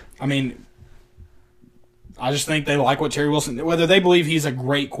I mean, I just think they like what Terry Wilson. Whether they believe he's a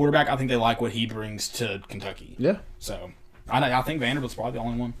great quarterback, I think they like what he brings to Kentucky. Yeah. So I think Vanderbilt's probably the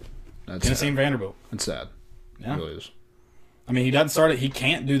only one. That's Tennessee and sad. Vanderbilt. It's sad. Yeah. It really is. I mean, he doesn't start it. He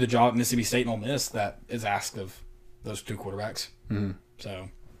can't do the job at Mississippi State and Ole Miss that is asked of those two quarterbacks. Mhm. So,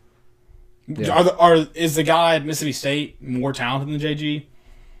 Yeah. is the guy at Mississippi State more talented than JG?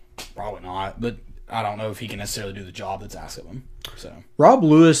 Probably not, but I don't know if he can necessarily do the job that's asked of him. So, Rob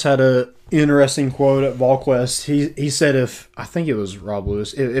Lewis had a interesting quote at VolQuest. He said I think it was Rob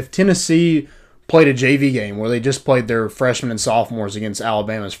Lewis, if Tennessee played a JV game where they just played their freshmen and sophomores against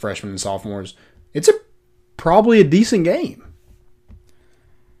Alabama's freshmen and sophomores, it's probably a decent game.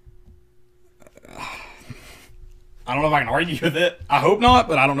 I don't know if I can argue with it. I hope not,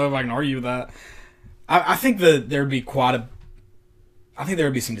 but I don't know if I can argue with that. I think that there would be I think there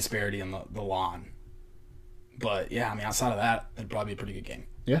would be some disparity in the line. But, yeah, I mean, outside of that, it'd probably be a pretty good game.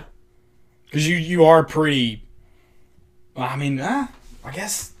 Yeah. Because you are pretty. Well, I mean, I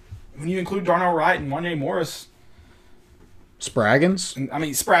guess when you include Darnell Wright and Wanye Morris, Spraggins? I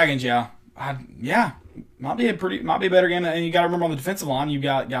mean Spraggins, yeah, might be a better game. And you got to remember on the defensive line, you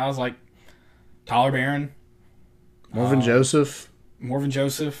got guys like Tyler Barron, Morvin Joseph. Morvin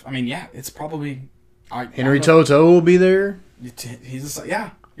Joseph. I mean, yeah, it's probably Henry Toto will be there.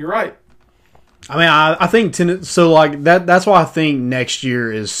 Yeah, you're right. I mean, I think so. Like that's why I think next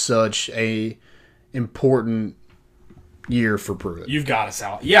year is such a important year for Pruitt. You've got to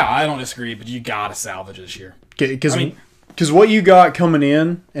salvage. Yeah, I don't disagree, but you got to salvage this year. Because what you got coming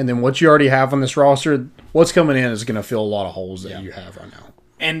in, and then what you already have on this roster, what's coming in is going to fill a lot of holes that you have right now.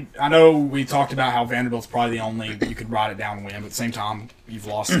 And I know we talked about how Vanderbilt's probably the only you could ride it down and win, but at the same time, you've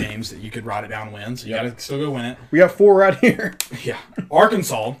lost games that you could ride it down and win, so you got to still go win it. We got 4 right here. Yeah.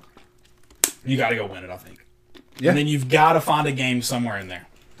 Arkansas, you got to go win it, I think. Yeah. And then you've got to find a game somewhere in there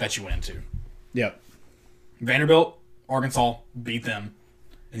that you win to. Yep. Vanderbilt, Arkansas, beat them,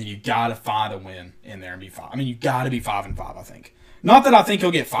 and then you got to find a win in there and be 5. I mean, you got to be 5-5, I think. Not that I think he'll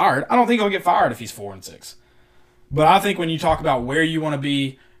get fired. I don't think he'll get fired if he's 4-6. But I think when you talk about where you want to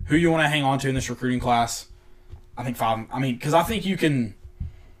be, who you want to hang on to in this recruiting class, I think 5. I mean, because I think you could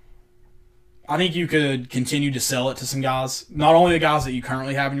continue to sell it to some guys. Not only the guys that you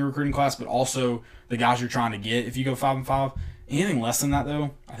currently have in your recruiting class, but also the guys you're trying to get if you go 5-5. Anything less than that,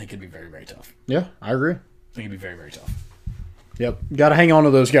 though, I think it'd be very, very tough. Yeah, I agree. I think it'd be very, very tough. Yep. Got to hang on to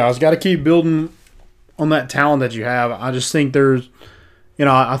those guys. Got to keep building on that talent that you have. I just think there's,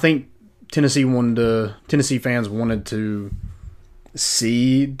 I think Tennessee fans wanted to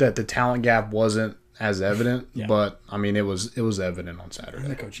see that the talent gap wasn't as evident, but I mean it was evident on Saturday.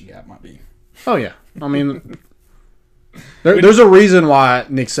 The coaching gap might be. Oh yeah, I mean there's a reason why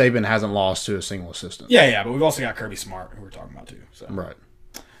Nick Saban hasn't lost to a single assistant. Yeah, but we've also got Kirby Smart, who we're talking about too. So. Right.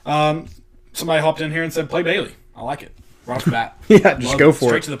 Somebody hopped in here and said, "Play Bailey." I like it. Right off the bat. Yeah, just go for it.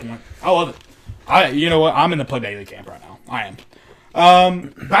 Straight to the point. I love it. You know what? I'm in the Play Bailey camp right now. I am.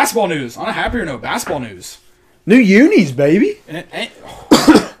 Basketball news. On a happier note, basketball news. New unis, baby.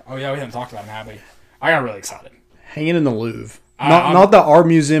 Oh yeah, we haven't talked about them, have we? I got really excited. Hanging in the Louvre. Not the art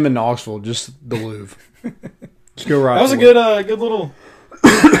museum in Knoxville, just the Louvre. Just go right. That was a good little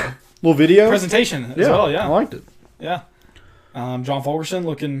video presentation as well. Yeah, I liked it. Yeah. John Fulkerson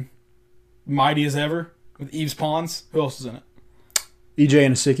looking mighty as ever with Eves Pons. Who else is in it? EJ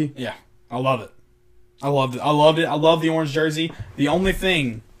and Asicki. Yeah, I love it. I loved it. I love the orange jersey. The only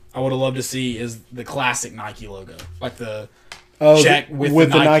thing I would have loved to see is the classic Nike logo, like the check with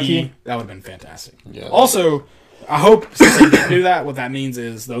the Nike. That would have been fantastic. Yeah. Also, I hope since they didn't do that, what that means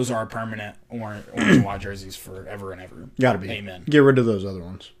is those are permanent orange and white jerseys forever and ever. Gotta be. Amen. Get rid of those other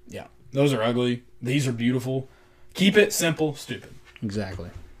ones. Yeah, those are ugly. These are beautiful. Keep it simple, stupid. Exactly.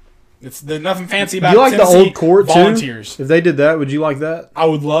 There's nothing fancy about it. You like Tennessee the old court volunteers. Too? If they did that, would you like that? I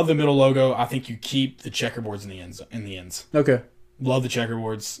would love the middle logo. I think you keep the checkerboards in the ends. Okay. Love the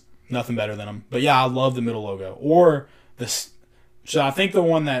checkerboards. Nothing better than them. But yeah, I love the middle logo. Or this. So I think the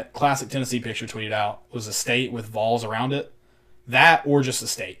one that Classic Tennessee picture tweeted out was a state with Vols around it. That or just a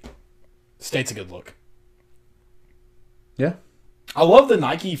state. State's a good look. Yeah. I love the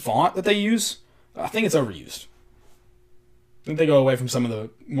Nike font that they use. I think it's overused. I think they go away from some of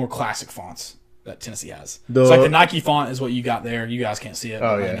the more classic fonts that Tennessee has. It's like the Nike font is what you got there. You guys can't see it.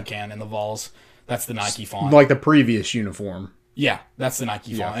 Oh, but you can. And the Vols, that's the Nike font. Like the previous uniform. Yeah, that's the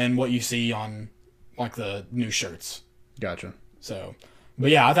Nike font. And what you see on like the new shirts. Gotcha. So, but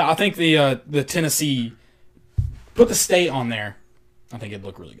yeah, I think the Tennessee, put the state on there. I think it'd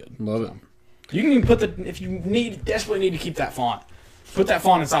look really good. Love it. You can even put if you desperately need to keep that font, put that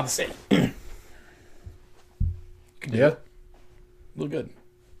font inside the state. Yeah. Look good.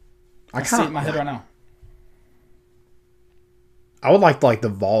 I see it in my head right now. I would like the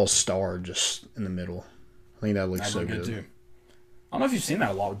Vol star just in the middle. I think that looks so good. Too. I don't know if you've seen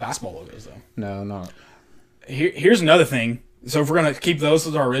that a lot with basketball logos, though. No, not. Here's another thing. So if we're going to keep those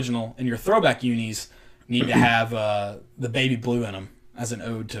as our original, and your throwback unis need to have the baby blue in them as an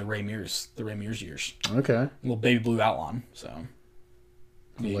ode to Ray Mears, the Ray Mears years. Okay. A little baby blue outline. So,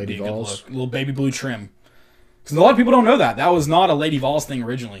 Lady be a good Vols. look. A little baby blue trim. Because a lot of people don't know that. That was not a Lady Vols thing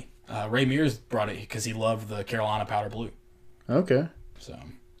originally. Ray Mears brought it because he loved the Carolina powder blue. Okay. So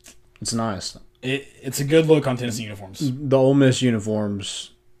It's nice. it's a good look on Tennessee uniforms. The Ole Miss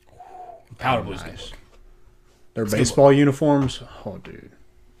uniforms, Powder blue's good nice. look. their baseball uniforms. Oh, dude.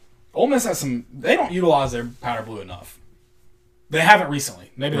 Ole Miss has some. They don't utilize their powder blue enough. They haven't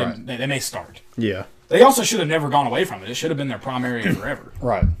recently. Maybe Right. they may start. Yeah. They also should have never gone away from it. It should have been their primary forever.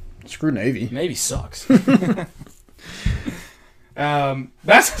 Right. Screw Navy. Navy sucks.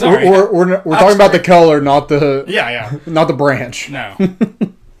 That's sorry. We're talking about the color, not the yeah. not the branch. No.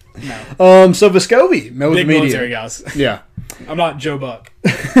 So Vescovi met with the Big media. military guys. Yeah. I'm not Joe Buck.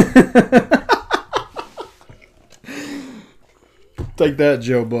 Take that,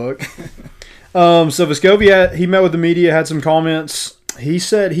 Joe Buck. So Vescovi, he met with the media, had some comments. He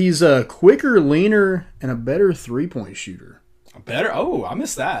said he's a quicker, leaner, and a better three-point shooter. Better. Oh, I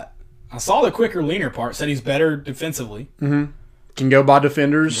missed that. I saw the quicker, leaner part. Said he's better defensively. Can go by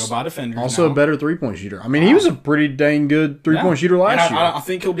defenders. Go by defenders. Also now. a better three-point shooter. I mean, he was a pretty dang good three-point shooter last And year. I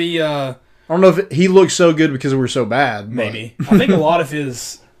think he'll be. I don't know if he looked so good because we were so bad. but- Maybe. I think a lot of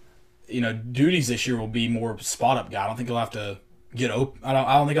his, duties this year will be more spot up guy. I don't think he'll have to get open. I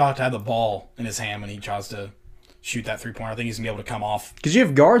don't think he'll have to have the ball in his hand when he tries to shoot that 3-pointer. I think he's gonna be able to come off. Because you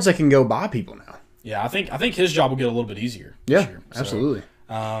have guards that can go by people now. Yeah, I think his job will get a little bit easier. Yeah, this year. So, absolutely.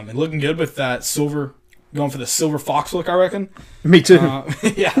 and looking good with that silver, going for the silver fox look, I reckon. Me too.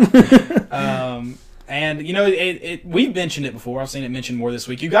 Yeah. And we've mentioned it before. I've seen it mentioned more this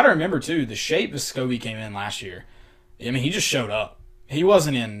week. You got to remember too, the shape Vescovi came in last year. I mean, he just showed up. He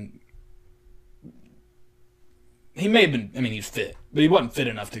wasn't in. He may have been. I mean, he's fit, but he wasn't fit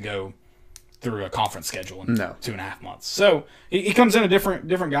enough to go through a conference schedule in No. 2.5 months. So he comes in a different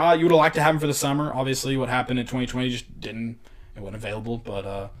guy. You would have liked to have him for the summer. Obviously, what happened in 2020 just didn't. It wasn't available,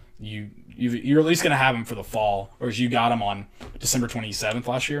 but you're at least going to have him for the fall, or as you got him on December 27th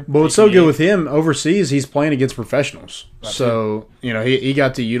last year. But what's so good with him overseas, he's playing against professionals. Right. So, he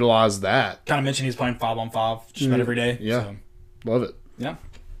got to utilize that. Kind of mentioned he's playing 5-on-5 just about every day. Yeah. So, Love it. yeah.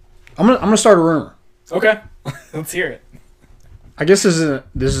 I'm gonna start a rumor. Okay. Let's hear it. I guess this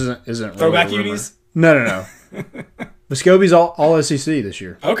isn't Throwback really a rumor. unis? No. Vescovi's all SEC this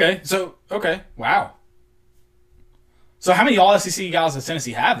year. Okay. Wow. So how many All SEC guys does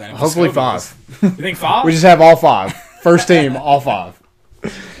Tennessee have then? if Hopefully Vescovi is? 5. You think 5? We just have all 5. First team, all 5.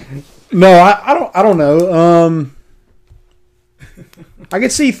 No, I don't know. I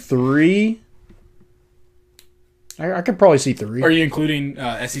could see 3. I could probably see 3. Are you including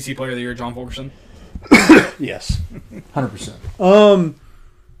SEC Player of the Year John Fulkerson? Yes, 100%.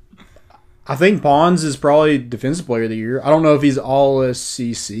 I think Pons is probably Defensive Player of the Year. I don't know if he's all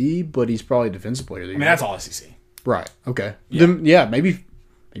SEC, but he's probably Defensive Player of the I Year. mean, that's All SEC. Right. Okay. Yeah. Then, maybe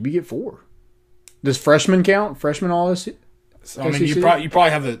get 4. Does freshman count? Freshman all SEC? So, I mean, you SEC?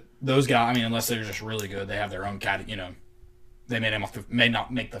 probably have those guys. I mean, unless they're just really good, they have their own cat. They may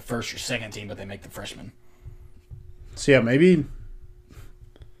not make the first or second team, but they make the freshman. So yeah, maybe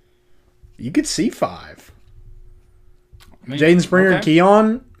you could see 5. I mean, Jaden Springer and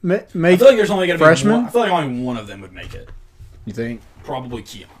Keon I make. feel like there's only going to be freshman? one. I feel like only one of them would make it. You think? Probably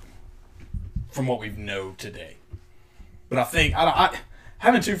Keon, from what we know today. But I think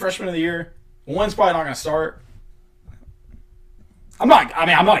having 2 freshmen of the year, one's probably not going to start. I'm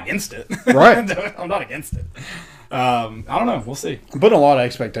not against it. Right. I'm not against it. I don't know. We'll see. I'm putting a lot of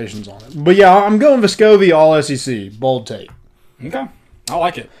expectations on it. But yeah, I'm going Vescovi all SEC. Bold take. Okay. I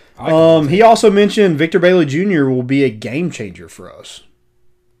like it. He also mentioned Victor Bailey Jr. will be a game changer for us.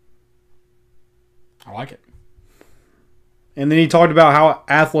 I like it. And then he talked about how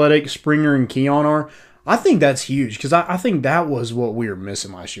athletic Springer and Keon are. I think that's huge because I think that was what we were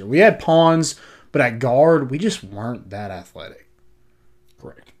missing last year. We had Pons, but at guard, we just weren't that athletic.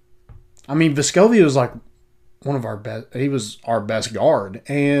 Correct. I mean, Vescovi was like one of our best. He was our best guard,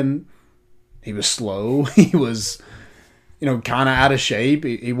 and he was slow. He was, kind of out of shape.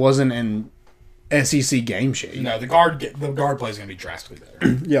 He wasn't in SEC game shape. No, the guard play is going to be drastically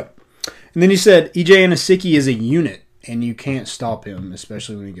better. Yep. And then he said EJ Anasicki is a unit, and you can't stop him,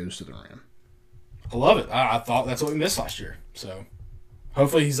 especially when he goes to the rim. I love it. I thought that's what we missed last year. So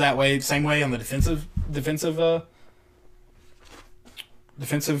hopefully he's that way, same way on the defensive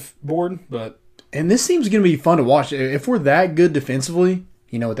board. But And this seems going to be fun to watch. If we're that good defensively,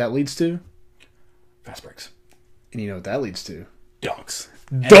 you know what that leads to? fast breaks. And you know what that leads to? dunks.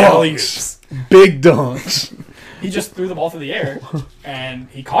 And alley-oops. Big dunks. He just threw the ball through the air, and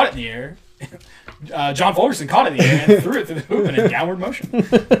he caught it in the air. John Fulkerson caught it in the air and threw it through the hoop in a downward motion.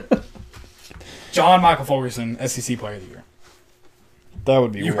 John Michael Fulkerson, SEC Player of the Year. That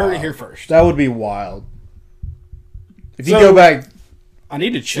would be You wild. heard it here first. That would be wild. If you So, go back I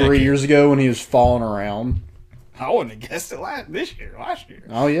need to check 3 it. years ago when he was falling around. I wouldn't have guessed it last year.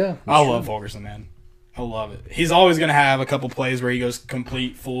 Oh, yeah. I love Fulkerson, man. I love it. He's always going to have a couple plays where he goes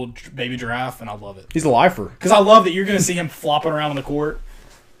complete, full baby giraffe, and I love it. He's a lifer. Because I love that you're going to see him flopping around on the court,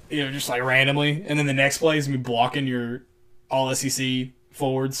 just like randomly, and then the next play is going to be blocking your all SEC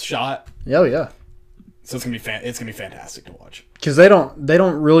forwards shot. Oh, yeah. So it's going to be it's going to be fantastic to watch. Because they don't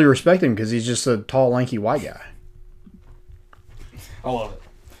really respect him because he's just a tall, lanky white guy. I love it.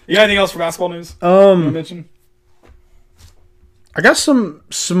 You got anything else for basketball news? You want to mention? I got some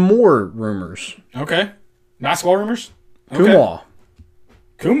more rumors. Okay. Basketball rumors? Okay.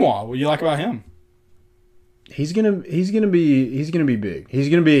 Kumwa. What do you like about him? He's gonna be big. He's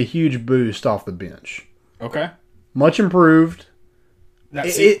gonna be a huge boost off the bench. Okay. Much improved.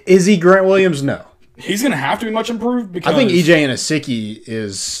 That's Is he Grant Williams? No. He's going to have to be much improved because I think EJ Anasicki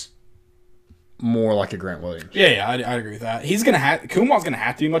is more like a Grant Williams. Yeah, I'd agree with that. Kumwa's going to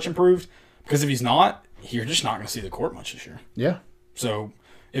have to be much improved because if he's not, you're just not going to see the court much this year. Yeah. So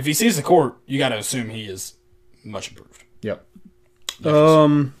if he sees the court, you got to assume he is much improved. Yep.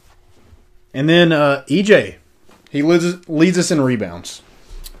 And then EJ, he leads us in rebounds.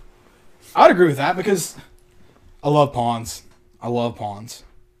 I'd agree with that because I love Pons,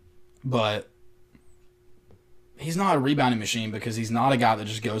 but he's not a rebounding machine because he's not a guy that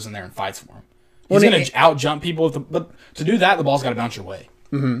just goes in there and fights for him. He's going to out jump people, but to do that, the ball's got to bounce your way.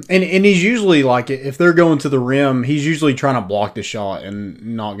 Mm-hmm. And he's usually like, if they're going to the rim, he's usually trying to block the shot and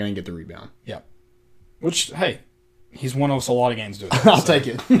not going to get the rebound. Yep. Which, hey, he's won us a lot of games doing that. I'll take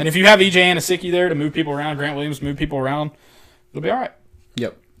it. And if you have EJ Anasicki there to move people around, Grant Williams move people around, it'll be all right.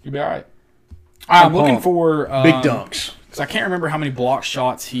 Yep. You'll be all right. I'm looking pumped. for Big dunks. because I can't remember how many block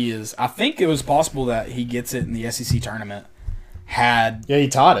shots he is. I think it was possible that he gets it in the SEC tournament. Yeah, he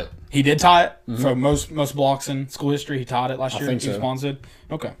taught it. He did tie it for most blocks in school history. He tied it last year. think He so. Pons did.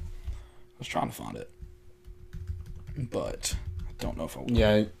 Okay, I was trying to find it, but I don't know if I will.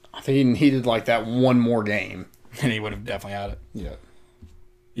 Yeah, I think he needed like that one more game. And he would have definitely had it. Yeah.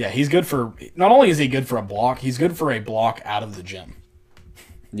 Yeah, he's good for. Not only is he good for a block, he's good for a block out of the gym.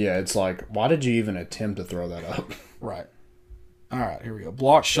 Yeah, it's like, why did you even attempt to throw that up? Right. All right, here we go.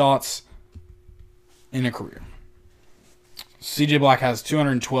 Block shots in a career. CJ Black has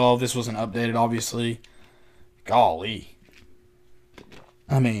 212. This wasn't updated, obviously. Golly.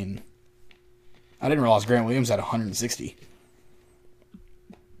 I mean, I didn't realize Grant Williams had 160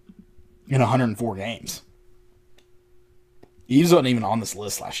 in 104 games. He wasn't even on this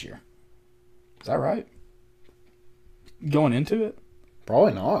list last year. Is that right? Going into it?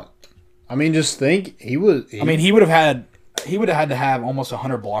 Probably not. I mean, just think he would. I mean, he would have had to have almost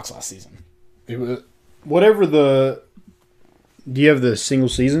 100 blocks last season. It was, whatever the. Do you have the single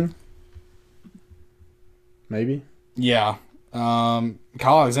season? Maybe. Yeah. Kyle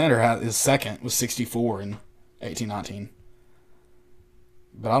Alexander had his second was 64 in 18-19.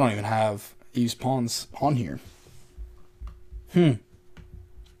 But I don't even have Yves Pons on here.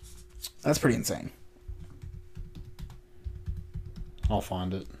 That's pretty insane. I'll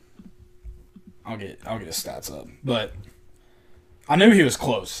find it. I'll get his stats up. But I knew he was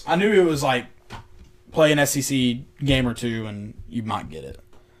close. I knew it was like play an SEC game or two and you might get it.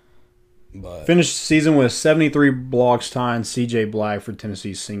 But Finished the season with 73 blocks, tying CJ Black for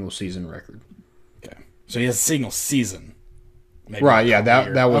Tennessee's single season record. okay. So he has a single season. Maybe Right. Yeah.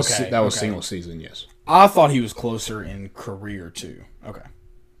 career. That was Okay, that was okay. single season. Yes. I thought he was closer in career too. Okay.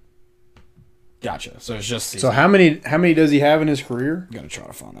 Gotcha. So it's just season. So how many does he have in his career? I'm gonna try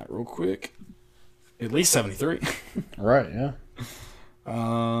to find that real quick. At least 73. Right. Yeah.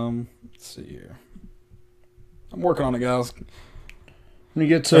 Let's see here. I'm working on it, guys. When you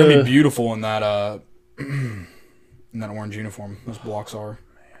get It's gonna be to beautiful in that in that orange uniform. Those blocks are.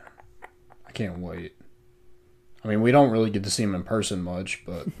 I can't wait. I mean, we don't really get to see him in person much,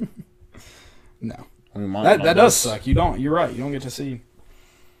 but No. we might. That does suck. You don't. You're right. You don't get to see.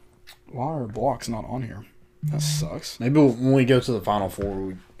 Why are blocks not on here? That sucks. Maybe when we go to the Final Four,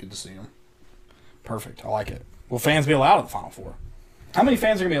 we get to see him. Perfect. I like it. Will fans be allowed at the Final Four? How many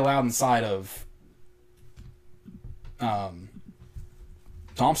fans are going to be allowed inside of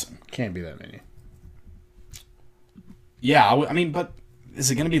Thompson? Can't be that many. Yeah, I mean, but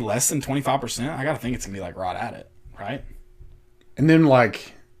is it going to be less than 25%? I got to think it's going to be like right at it, right? And then,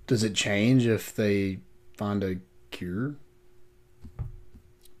 like, does it change if they find a cure?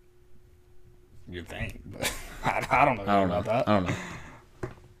 You'd think, but I don't know about that. I don't know.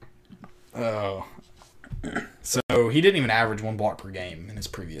 Oh. So he didn't even average 1 block per game in his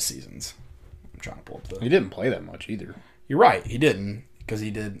previous seasons. I'm trying to pull up the. He didn't play that much either. You're right, he didn't, because he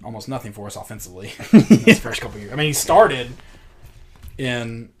did almost nothing for us offensively in his first couple years. I mean, he started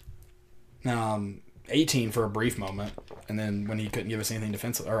in 18 for a brief moment, and then when he couldn't give us anything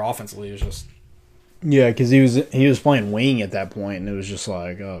defensively or offensively, it was just Yeah, because he was playing wing at that point, and it was just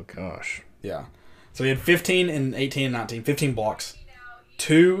like, oh gosh. yeah. So he had 15 in 18 and 19, 15 blocks,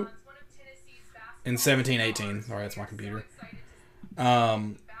 2 in 17, 18. Sorry, that's my computer.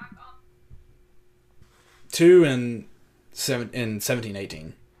 2 in 17,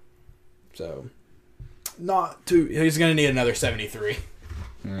 18. So not too. He's going to need another 73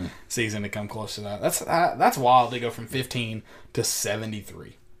 season to come close to that. That's wild to go from 15 to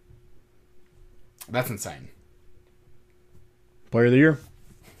 73. That's insane. Player of the year?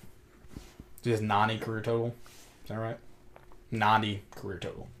 Just 90 career total. Is that right? 90 career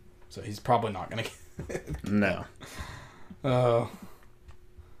total. So he's probably not going to get. No.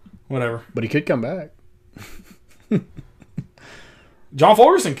 Whatever. But he could come back. John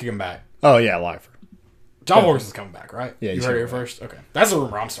Fulkerson could come back. Oh, yeah, lifer. John Fulkerson's coming back, right? Yeah, you he's heard it here coming back. first? Okay. That's the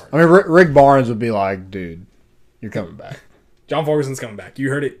rumor I'm starting. I mean, Rick Barnes would be like, dude, you're coming back. John Fulkerson's coming back. You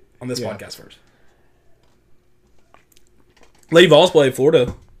heard it on this Yeah. podcast first. Lady Vols played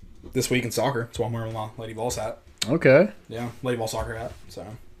Florida this week in soccer. That's why I'm wearing my Lady Vols hat. Okay. Yeah, Lady Vols soccer hat. So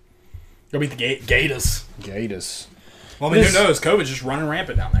go beat the Gators. Gators. Well, I mean, This- who knows? COVID's just running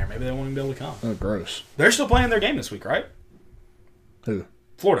rampant down there. Maybe they won't even be able to come. Oh, gross. They're still playing their game this week, right? Who?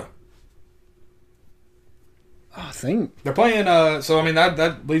 Florida. I think. They're playing. So I mean,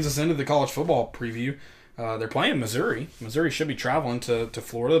 that leads us into the college football preview. They're playing Missouri. Missouri should be traveling to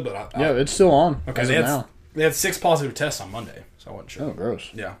Florida, but Yeah, it's still on. okay. As They of had, now. they had 6 positive tests on Monday, so I wasn't sure. Oh, gross.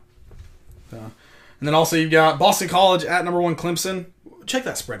 Yeah. And then also you've got Boston College at number 1 Clemson. Check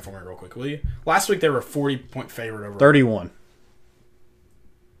that spread for me real quick, will you? Last week they were a 40-point favorite over 31.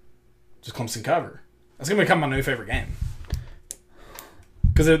 just Clemson cover. That's gonna become my new favorite game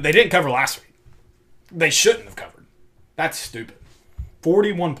because they didn't cover last week. They shouldn't have covered. That's stupid.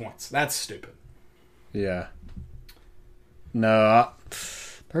 41 points. That's stupid. Yeah. No,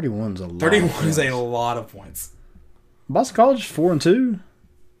 31's a lot. 31 is a lot of points. Boston College is 4-2.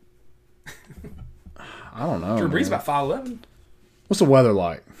 I don't know. Drew Brees man. about 5'11". What's the weather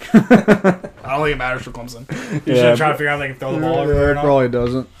like? I don't think it matters for Clemson. You should try to figure out if they can throw the ball everywhere or It not. probably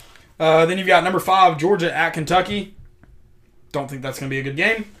doesn't. Then you've got number 5 Georgia at Kentucky. Don't think that's going to be a good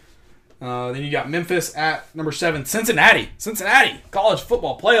game. Then you got Memphis at number 7 Cincinnati. Cincinnati college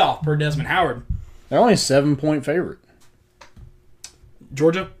football playoff per Desmond Howard. They're only a 7-point favorite.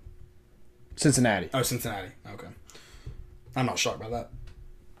 Georgia? Cincinnati. Oh, Cincinnati. Okay. I'm not shocked by that.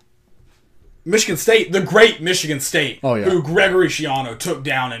 Michigan State, the great Michigan State, Oh, yeah. who Gregory Schiano took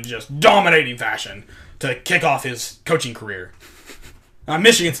down in just dominating fashion to kick off his coaching career.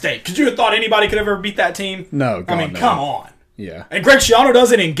 Michigan State. Could you have thought anybody could ever beat that team? No, God, I mean, no. come on. Yeah. And Greg Schiano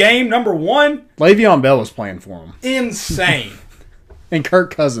does it in game number 1? Le'Veon Bell was playing for him. Insane. And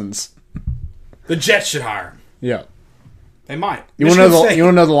Kirk Cousins. The Jets should hire him. Yeah. They might. You want to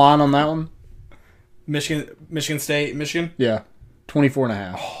know the line on that one? Michigan State, Michigan? Yeah.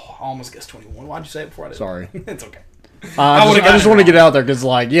 24.5. Oh, I almost guessed 21. Why'd you say it before I did? Sorry. It's okay. I would've just gotten want to it get it out there because,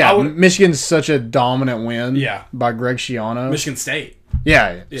 like, yeah, I would've- Michigan's such a dominant win Yeah. by Greg Schiano. Michigan State.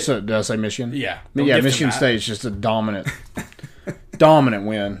 Yeah. So, did I say Michigan? Yeah. But Don't yeah, gift him Michigan that. State's just a dominant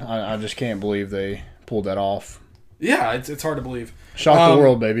win. I just can't believe they pulled that off. Yeah, it's hard to believe. Shock the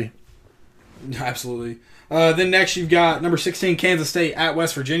world, baby. Absolutely. Then next you've got number 16 Kansas State at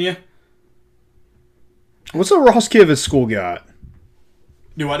West Virginia. What's the Ross Kivitz school got?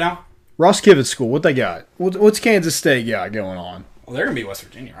 Do what now? Ross Kivitz school, what they got? What's Kansas State got going on? Well, they're going to be West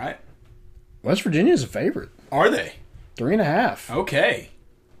Virginia, right? West Virginia's a favorite. Are they? 3.5. Okay.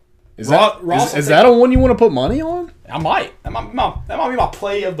 Is Ross that, will is take- that a one you want to put money on? I might. That might be my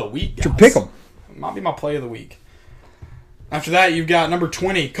play of the week, guys. Pick 'em. It might be my play of the week. After that, you've got number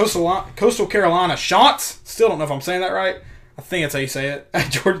 20, Coastal Carolina. Shantz. Still don't know if I'm saying that right. I think that's how you say it.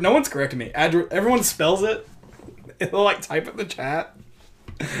 George, no one's correcting me. Everyone spells it. They'll like type it in the chat.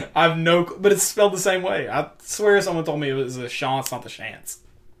 I have no, but it's spelled the same way. I swear someone told me it was the Shantz, not the Shants.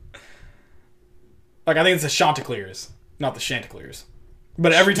 Like I think it's the Chanticleers, not the Chanticleers.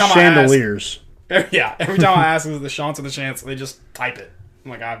 But every time Chandeliers. every time I ask, is it the Shants or the Chants? They just type it. I'm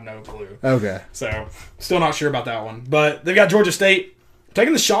like, I have no clue. Okay. So, still not sure about that one. But they've got Georgia State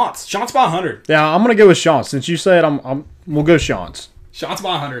taking the Shants. Shants by 100. Yeah, I'm gonna go with Shantz. Since you said we'll go Shantz. Shants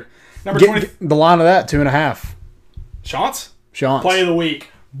by 100. Number Get 20. the line of that 2.5. Shants? Shantz. Play of the week.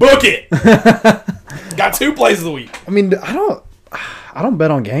 Book it. Got 2 plays of the week. I mean, I don't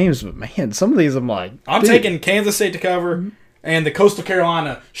bet on games, but man, some of these I'm like, I'm dude, taking Kansas State to cover and the Coastal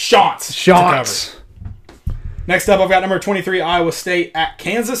Carolina Shots. shots. To cover. Next up, I've got number 23 Iowa State at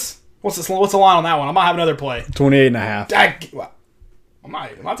Kansas. What's the line on that one? I might have another play. 28.5. I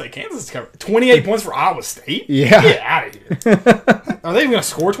might take Kansas to cover. 28 points for Iowa State? Yeah. Get out of here. Are they even going to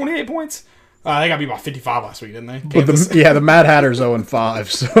score 28 points? They got beat by 55 last week, didn't they? But Kansas. the Mad Hatter's 0-5,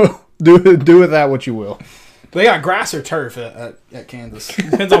 so do with that what you will. They got grass or turf at Kansas.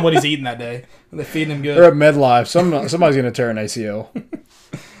 Depends on what he's eating that day. They're feeding him They're good. at MedLife. Somebody's going to tear an ACL.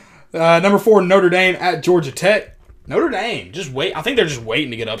 Number 4, Notre Dame at Georgia Tech. Notre Dame, just wait. I think they're just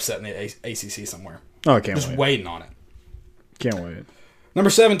waiting to get upset in the ACC somewhere. Oh, I can't Just wait. waiting on it. Can't wait. Number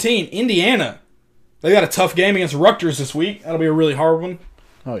 17, Indiana. They got a tough game against Rutgers this week. That'll be a really hard one.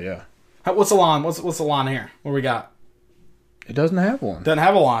 Oh, yeah. What's the line? What's the line here? What do we got? It doesn't have one. Doesn't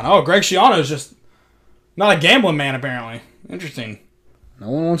have a line. Oh, Greg Schiano's just not a gambling man, apparently. Interesting. No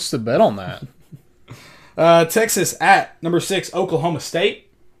one wants to bet on that. Texas at number 6, Oklahoma State.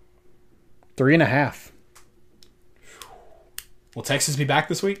 3.5. Will Texas be back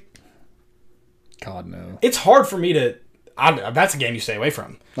this week? God, no. It's hard for me to... that's a game you stay away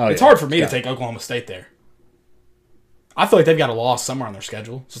from. Oh, It's yeah. hard for me Yeah. to take Oklahoma State there. I feel like they've got a loss somewhere on their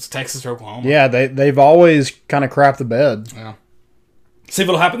schedule. So it's Texas or Oklahoma. Yeah, they've always kind of crapped the bed. Yeah. See if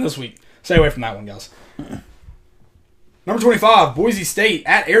it'll happen this week. Stay away from that one, guys. Number 25, Boise State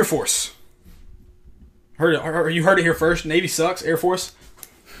at Air Force. You heard it here first. Navy sucks. Air Force.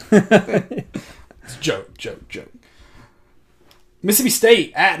 It's a joke. Mississippi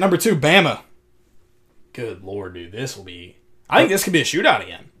State at number 2, Bama. Good Lord, dude. This will be... I think this could be a shootout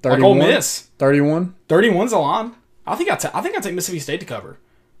again. Like Ole 31? Miss. 31? 31's the line. I think I take Mississippi State to cover.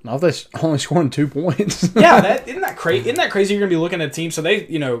 Not if they're only scoring 2 points. Yeah, isn't that crazy? Isn't that crazy? You're gonna be looking at a team. So they,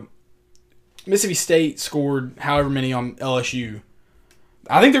 Mississippi State scored however many on LSU.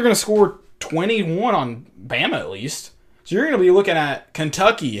 I think they're gonna score 21 on Bama at least. So you're gonna be looking at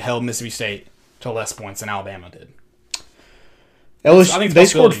Kentucky held Mississippi State to less points than Alabama did. LSU, I think it's they a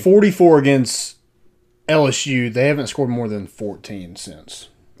scored possibility. 44 against LSU. They haven't scored more than 14 since.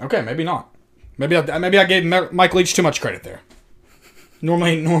 Okay, maybe not. Maybe I gave Mike Leach too much credit there.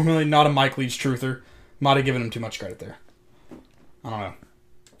 Normally not a Mike Leach truther. Might have given him too much credit there. I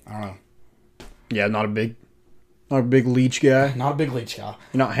don't know. Yeah, not a big Leach guy. Not a big Leach guy.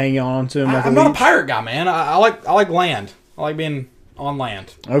 You're not hanging on to him like I'm a not a Leach? pirate guy, man. I like land. I like being on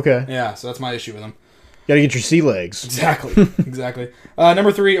land. Okay. Yeah, so that's my issue with him. Got to get your sea legs. Exactly.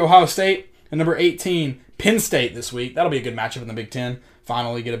 Number 3, Ohio State, and number 18, Penn State this week. That'll be a good matchup in the Big Ten.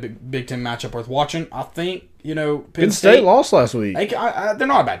 Finally, get a Big Ten matchup worth watching. I think Penn State lost last week. they're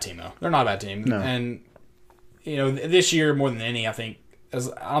not a bad team though. They're not a bad team. No. And this year more than any, I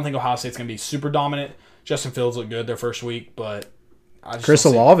don't think Ohio State's gonna be super dominant. Justin Fields looked good their first week, but I just Chris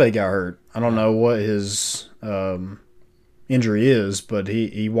don't see- Olave got hurt. I don't know what his injury is, but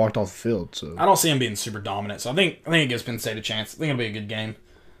he walked off the field. So I don't see him being super dominant. So I think it gives Penn State a chance. I think it'll be a good game.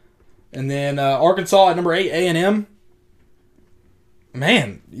 And then Arkansas at number 8, A&M.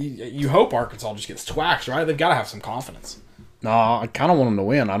 Man, you hope Arkansas just gets twaxed, right? They've got to have some confidence. no, I kind of want them to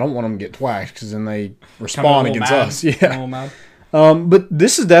win. I don't want them to get twacked because then they Come respond a little against mad. us. A Yeah. little mad. But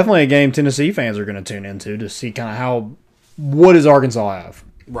this is definitely a game Tennessee fans are going to tune into to see kind of what does Arkansas have?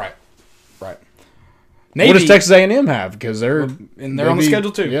 Right. What does Texas A&M have? Because they're on the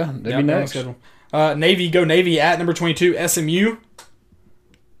schedule too. Yeah, they'd be they're on the next. schedule. Navy at number 22, SMU.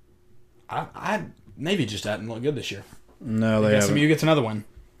 Navy just hasn't looked good this year. No, they SMU haven't. gets another one.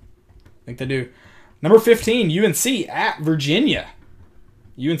 I think they do. Number 15, UNC at Virginia.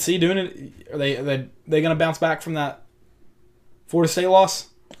 UNC doing it. Are they going to bounce back from that Florida State loss?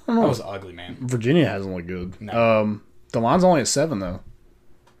 That was ugly, man. Virginia hasn't looked good. No. The line's only at 7 though.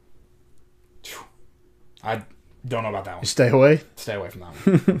 I don't know about that one. Stay away. Stay away from that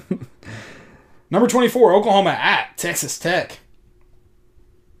one. Number 24, Oklahoma at Texas Tech.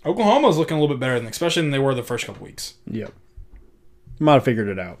 Oklahoma's looking a little bit better especially than they were the first couple weeks. Yep. Might have figured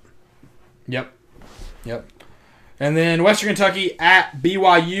it out. Yep. And then Western Kentucky at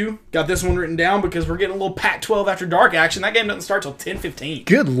BYU. Got this one written down because we're getting a little Pac-12 after dark action. That game doesn't start till 10:15.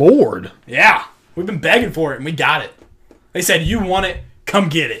 Good Lord. Yeah. We've been begging for it, and we got it. They said, you want it, come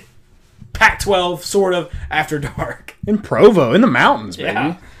get it. Pac-12, sort of, after dark. In Provo, in the mountains, baby.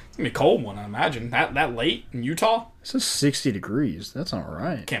 Yeah. It's going to be a cold one, I imagine. That late in Utah? This is 60 degrees. That's not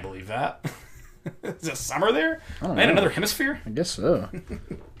right. Can't believe that. Is it summer there? don't Man, know. another hemisphere? I guess so.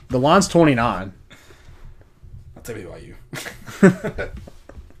 The line's 29. I'll take BYU.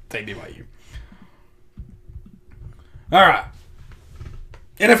 Take BYU. All right.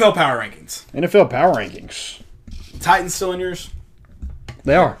 NFL power rankings. NFL power rankings. Titans still in yours?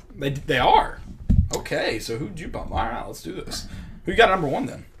 They are. They are. Okay, so who'd you bump? All right, let's do this. Who you got at number 1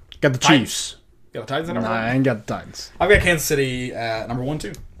 then? Got the Titans. Chiefs. You got the Titans at number Nah, 1? I ain't got the Titans. I've got Kansas City at number 1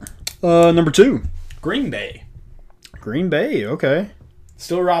 too. Number 2. Green Bay. Green Bay. Okay.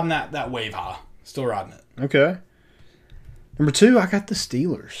 Still riding that wave high. Still riding it. Okay. Number 2, I got the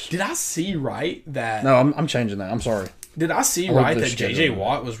Steelers. Did I see right that... No, I'm changing that. I'm sorry. Did I see I love right their that J.J. schedule.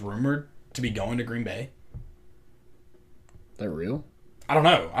 Watt was rumored to be going to Green Bay? Is that real? I don't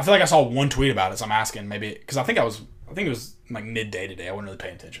know. I feel like I saw one tweet about it, so I'm asking maybe... Because I think it was like midday today. I wasn't really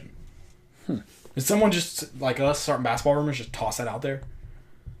paying attention. Did someone just, like us, starting basketball rumors, just toss that out there?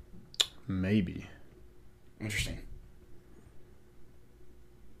 Maybe. Interesting.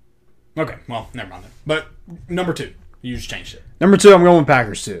 Okay, well, never mind then. But number 2, you just changed it. Number 2, I'm going with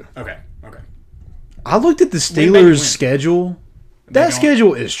Packers too. Okay. I looked at the make you win. Steelers' schedule. That don't-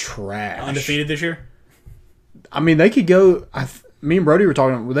 schedule is trash. Undefeated this year? I mean, they could go. Me and Brody were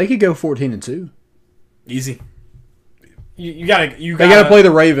talking. They could go 14-2. Easy. You gotta They got to play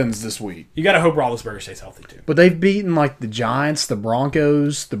the Ravens this week. You gotta hope Roethlisberger stays healthy too. But they've beaten like the Giants, the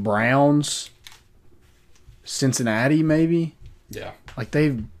Broncos, the Browns, Cincinnati, maybe. Yeah. Like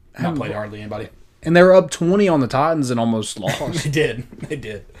they've Not haven't- played hardly anybody. and they were up 20 on the Titans and almost lost. They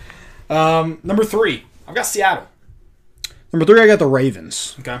did. Number 3, I've got Seattle. Number 3, I got the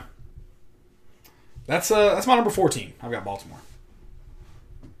Ravens. Okay. That's my number 14. I've got Baltimore.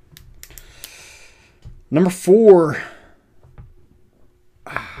 Number 4,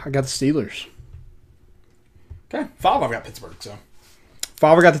 I got the Steelers. Okay. 5, I've got Pittsburgh. So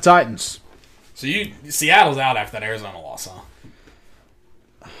 5, I got the Titans. Seattle's out after that Arizona loss,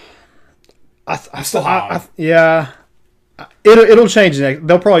 huh? I'm still high. Yeah. It'll change next.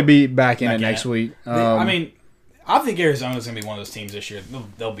 They'll probably be back in it next week. I mean, I think Arizona's going to be one of those teams this year.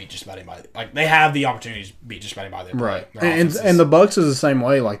 They'll beat just about anybody. Like they have the opportunity to beat just about anybody. right. Their And offenses- the Bucks is the same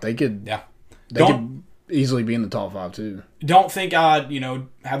way. Like they could yeah. they could easily be in the top 5 too. Don't think I'd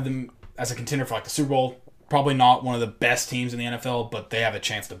have them as a contender for like the Super Bowl. Probably not one of the best teams in the NFL, but they have a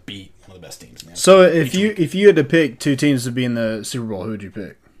chance to beat one of the best teams in the NFL. So if you had to pick 2 teams to be in the Super Bowl, who would you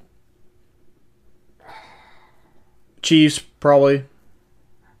pick? Chiefs, probably.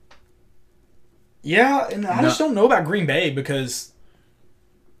 Yeah, and I just don't know about Green Bay because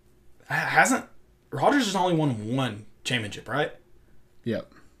Rodgers has only won 1 championship, right?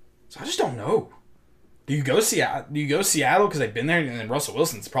 Yep. So I just don't know. Do you go Seattle because they've been there, and then Russell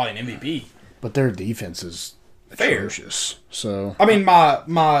Wilson's probably an MVP? But their defense is Fair. atrocious. So I mean, my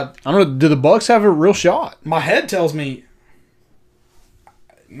I don't know. Do the Bucks have a real shot? my head tells me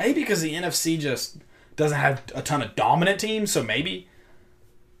maybe because the NFC just doesn't have a ton of dominant teams, so maybe.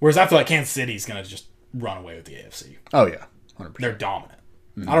 Whereas I feel like Kansas City's going to just run away with the AFC. Oh yeah, 100%. They're dominant.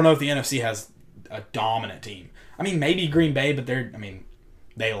 I don't know if the NFC has a dominant team. I mean, maybe Green Bay, but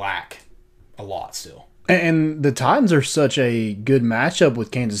they lack a lot still. And the Titans are such a good matchup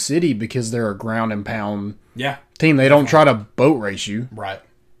with Kansas City because they're a ground and pound Yeah, team. They don't try to boat race you. right.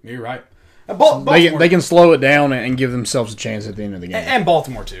 You're right. They Baltimore, can slow it down and give themselves a chance at the end of the game. and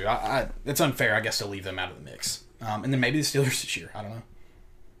Baltimore too. It's unfair, I guess, to leave them out of the mix. And then maybe the Steelers this year. I don't know.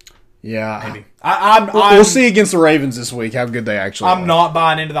 Yeah, Maybe. we'll see against the Ravens this week how good they actually are. I'm not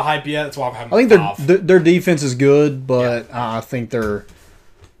buying into the hype yet. That's why I'm having. I think their defense is good, but I think their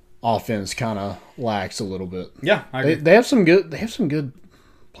offense kind of lacks a little bit. Yeah, I agree. They have some good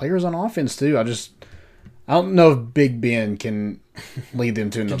players on offense too. I don't know if Big Ben can lead them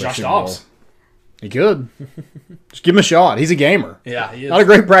to another Josh Super Bowl. Dobbs. He could. Just give him a shot. He's a gamer. Yeah, he is. Not a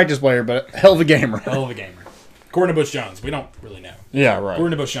great practice player, but a hell of a gamer. Hell of a gamer. According to Butch Jones, we don't really know. Yeah, right.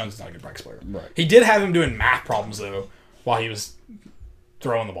 According to Butch Jones, he's not a good practice player. Right. He did have him doing math problems though while he was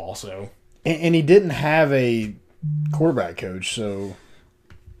throwing the ball. So And he didn't have a quarterback coach, so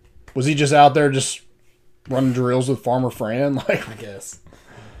was he just out there just running drills with Farmer Fran? Like, I guess.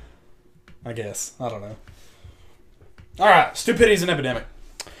 I don't know. All right, stupidity is an epidemic.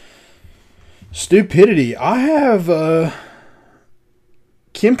 stupidity. I have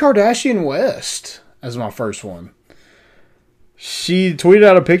Kim Kardashian West as my first one. She tweeted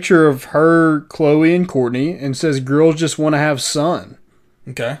out a picture of her, Khloe, and Courtney and says, "Girls just want to have sun."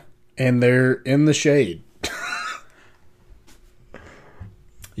 Okay. And they're in the shade.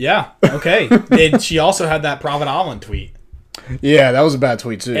 Yeah. Okay. And she also had that Private Island tweet, Yeah, that was a bad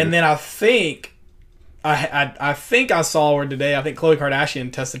tweet, too. and then I think I think I saw her today. I think Khloe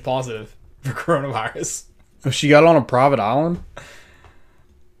Kardashian tested positive for coronavirus. She got on a private island?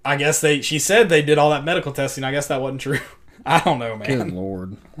 I guess she said they did all that medical testing. I guess that wasn't true. I don't know, man. Good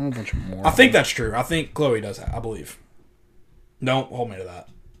Lord. What a bunch of morons. I think that's true. I think Chloe does that. I believe. Don't hold me to that.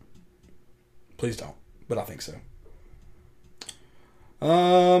 Please don't. But I think so.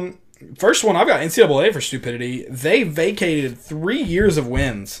 First one, I've got NCAA for stupidity. They vacated 3 years of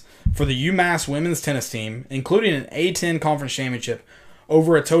wins for the UMass women's tennis team, including an A10 conference championship,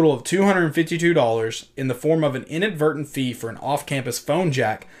 over a total of $252 in the form of an inadvertent fee for an off-campus phone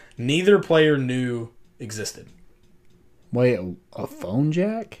jack neither player knew existed. Wait, a phone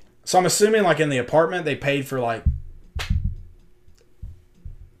jack? So I'm assuming, like, in the apartment, they paid for, like,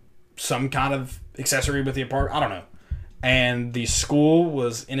 some kind of accessory with the apartment. I don't know. And the school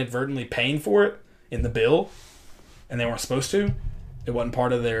was inadvertently paying for it in the bill, and they weren't supposed to. It wasn't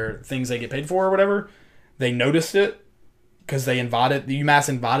part of their things they get paid for or whatever. They noticed it because the UMass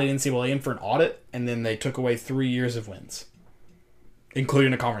invited NCAA in for an audit, and then they took away 3 years of wins,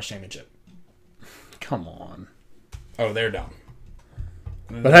 including a conference championship. Come on. Oh, they're done.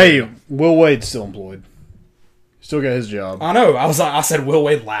 But hey, Will Wade's still employed. Still got his job. I know. I said Will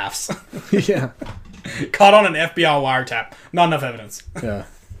Wade laughs. Yeah. Caught on an FBI wiretap. Not enough evidence. Yeah.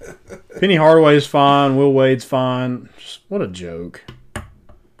 Penny Hardaway's fine. Will Wade's fine. Just, what a joke.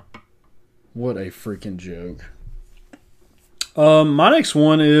 What a freaking joke. My next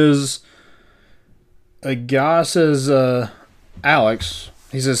one is a guy says, Alex,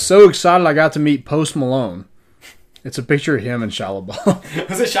 he says, so excited I got to meet Post Malone. It's a picture of him and Shia LaBeouf.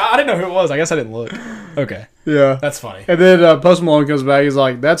 Was it Shia? I didn't know who it was. I guess I didn't look. Okay. Yeah. That's funny. And then Post Malone comes back. He's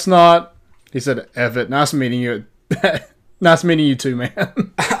like, that's not... He said, F it. Nice meeting you. Nice meeting you too,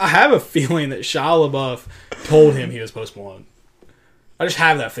 man. I have a feeling that Shia LaBeouf told him he was Post Malone. I just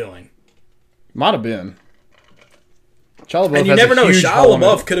have that feeling. Might have been. Shia LaBeouf And you has never a know. huge Shia following.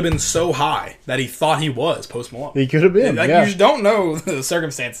 LaBeouf could have been so high that he thought he was Post Malone. He could have been. Like, Yeah. you just don't know the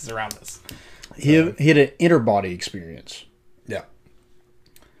circumstances around this. He had an interbody experience. Yeah.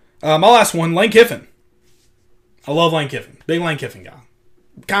 My last one, Lane Kiffin. I love Lane Kiffin. Big Lane Kiffin guy.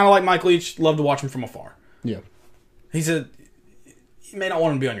 Kind of like Mike Leach. Love to watch him from afar. Yeah. He said, you may not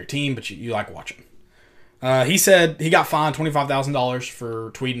want him to be on your team, but you like watching. He said he got fined $25,000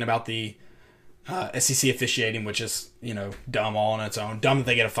 for tweeting about the SEC officiating, which is, dumb all on its own. Dumb that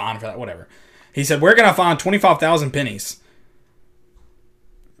they get a fine for that, whatever. He said, we're going to fine 25,000 pennies.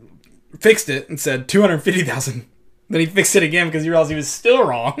 Fixed it and said 250,000. Then he fixed it again because he realized he was still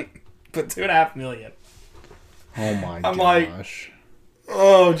wrong. But $2.5 million. Oh my I'm gosh.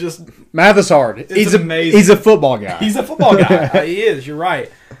 Oh, just... Math is hard. He's amazing. He's a football guy. He's a football guy. He is. You're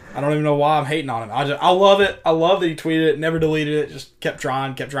right. I don't even know why I'm hating on him. I love it. I love that he tweeted it, never deleted it, just kept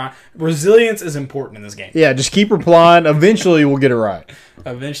trying. Resilience is important in this game. Yeah, just keep replying. Eventually we'll get it right.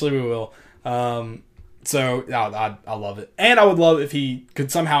 Eventually we will. So I love it. And I would love if he could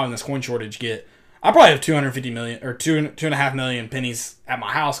somehow in this coin shortage get... I probably have 250 million or 2.5 million pennies at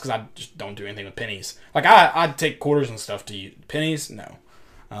my house because I just don't do anything with pennies. Like I'd take quarters and stuff to use. Pennies, no.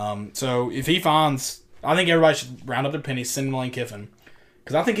 So if he finds, I think everybody should round up their pennies, send them to Lane Kiffin,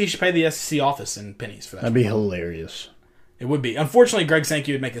 because I think he should pay the SEC office in pennies for that. That'd be hilarious. It would be. Unfortunately, Greg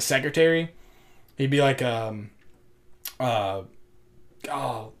Sankey would make a secretary. He'd be like the guy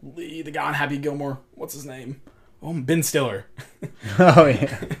on Happy Gilmore. What's his name? Oh, Ben Stiller. Oh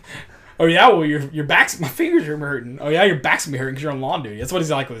yeah. Oh yeah, well your back's, my fingers are hurting. Oh yeah, your back's gonna be hurting because you're on lawn duty. That's what he's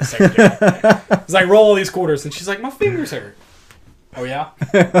like with his secretary. He's like, roll all these quarters, and she's like, my fingers hurt. Oh yeah,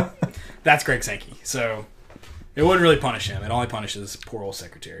 that's Greg Sankey. So it wouldn't really punish him. It only punishes poor old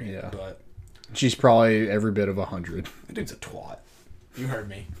secretary. Yeah. But She's probably every bit of 100. that dude's a twat. You heard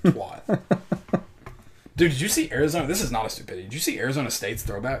me, twat. Dude, did you see Arizona? This is not a stupidity. Did you see Arizona State's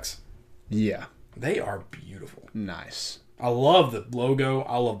throwbacks? Yeah. They are beautiful. Nice. I love the logo.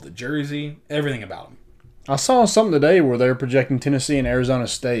 I love the jersey. Everything about them. I saw something today where they were projecting Tennessee and Arizona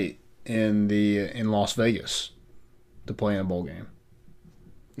State in Las Vegas to play in a bowl game.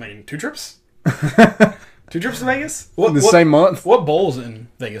 I mean, 2 trips? 2 trips to Vegas? Same month? What bowl's in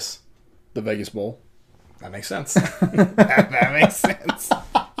Vegas? The Vegas Bowl. That makes sense. that makes sense.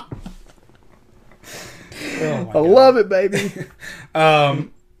 I love it, baby.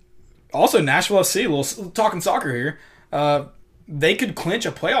 Also, Nashville FC, little talking soccer here. They could clinch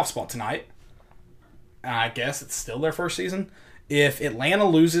a playoff spot tonight. I guess it's still their first season. If Atlanta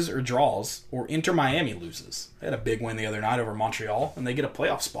loses or draws, or Inter Miami loses. They had a big win the other night over Montreal, and they get a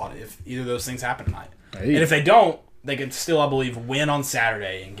playoff spot if either of those things happen tonight. Hey. And if they don't, they could still, I believe, win on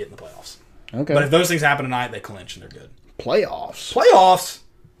Saturday and get in the playoffs. Okay. But if those things happen tonight, they clinch and they're good. Playoffs. Playoffs?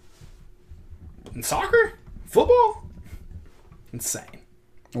 In soccer? Football? Insane.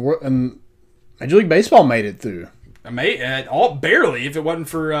 And Major League Baseball made it through. Barely, if it wasn't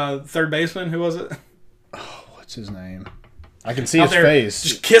for third baseman. Who was it? What's his name? I can see out his there face.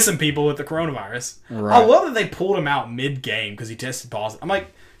 just kissing people with the coronavirus. Right. I love that they pulled him out mid-game because he tested positive. I'm like,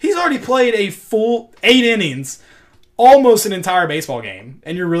 he's already played a full 8 innings, almost an entire baseball game,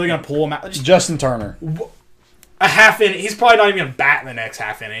 and you're really going to pull him out? Just Justin Turner. a half inning. He's probably not even going to bat in the next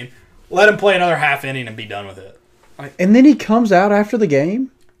half inning. Let him play another half inning and be done with it. And then he comes out after the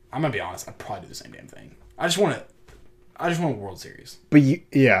game? I'm going to be honest. I'd probably do the same damn thing. I just want a World Series. But you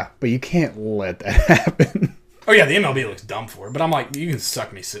can't let that happen. Oh yeah, the MLB looks dumb for it, but I'm like, you can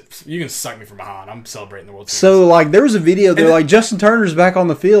suck me from behind. I'm celebrating the World Series. So, like, there was a video there, like, Justin Turner's back on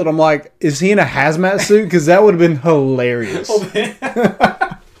the field. I'm like, is he in a hazmat suit? Because that would have been hilarious.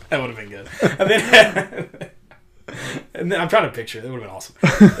 That would have been good. And then I'm trying to picture it. It would have been awesome.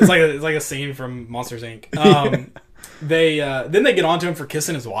 It's like a scene from Monsters Inc. Then they get onto him for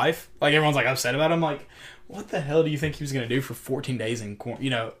kissing his wife. Like, everyone's like upset about him. Like, what the hell do you think he was gonna do for 14 days in quarantine? You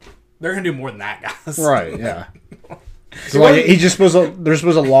know, they're gonna do more than that, guys. Right, yeah. So, like, they're supposed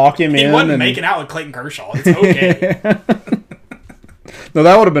to lock him in. He wasn't making out with Clayton Kershaw. It's okay. No,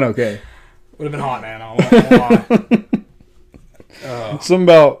 that would have been okay. Would have been hot, man. I won't lie. Something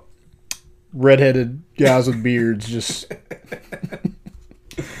about redheaded guys with beards just in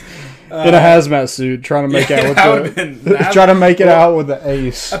a hazmat suit trying to make out with out with the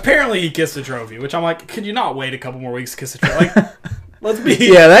ace. Apparently, he kissed the trophy, which I'm like, could you not wait a couple more weeks to kiss the trophy? Like, let's be.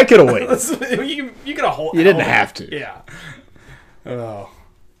 Yeah, that could have waited. You could have hold. You didn't have to. Yeah. Oh.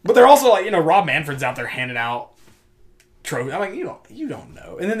 But they're also like, Rob Manfred's out there handing out trophies. I'm like, you don't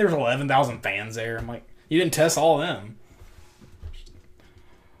know. And then there's 11,000 fans there. I'm like, you didn't test all of them.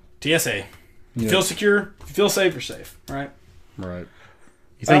 TSA. You feel secure, if you feel safe, you're safe, right? Right.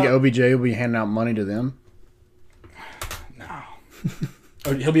 You think OBJ will be handing out money to them? No.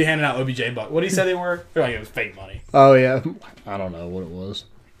 He'll be handing out OBJ bucks. What did he say they were? I feel like it was fake money. Oh, yeah. I don't know what it was.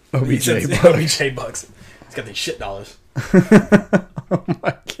 OBJ bucks. OBJ bucks. He's got these shit dollars. Oh, my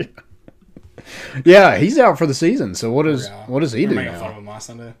God. Yeah, he's out for the season. So what does he do making now? fun of him last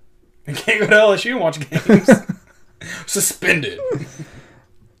Sunday. He can't go to LSU and watch games. Suspended.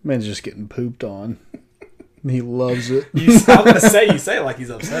 Man's just getting pooped on. He loves it. I was going to say, you say it like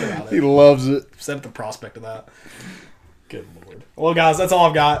he's upset about it. He loves it. Upset at the prospect of that. Good Lord. Well, guys, that's all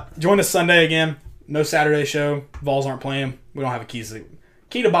I've got. Join us Sunday again. No Saturday show. Vols aren't playing. We don't have a key to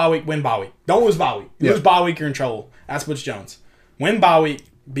bye week, win bye week. Don't lose bye week. Lose bye week, you're in trouble. That's Butch Jones. Win bye week.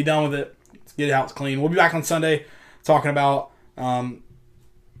 Be done with it. Let's get it out clean. We'll be back on Sunday talking about we'll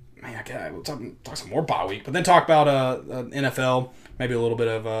talk some more bye week, but then talk about NFL, maybe a little bit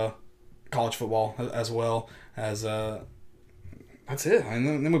of college football as well as that's it.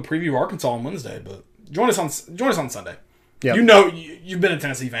 And then we preview Arkansas on Wednesday. But join us on Sunday. Yeah, you've been a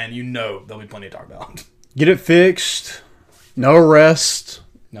Tennessee fan. You know there'll be plenty to talk about. Get it fixed. No rest.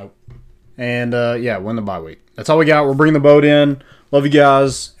 Nope. And win the bye week. That's all we got. We're bringing the boat in. Love you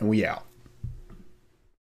guys, and we out.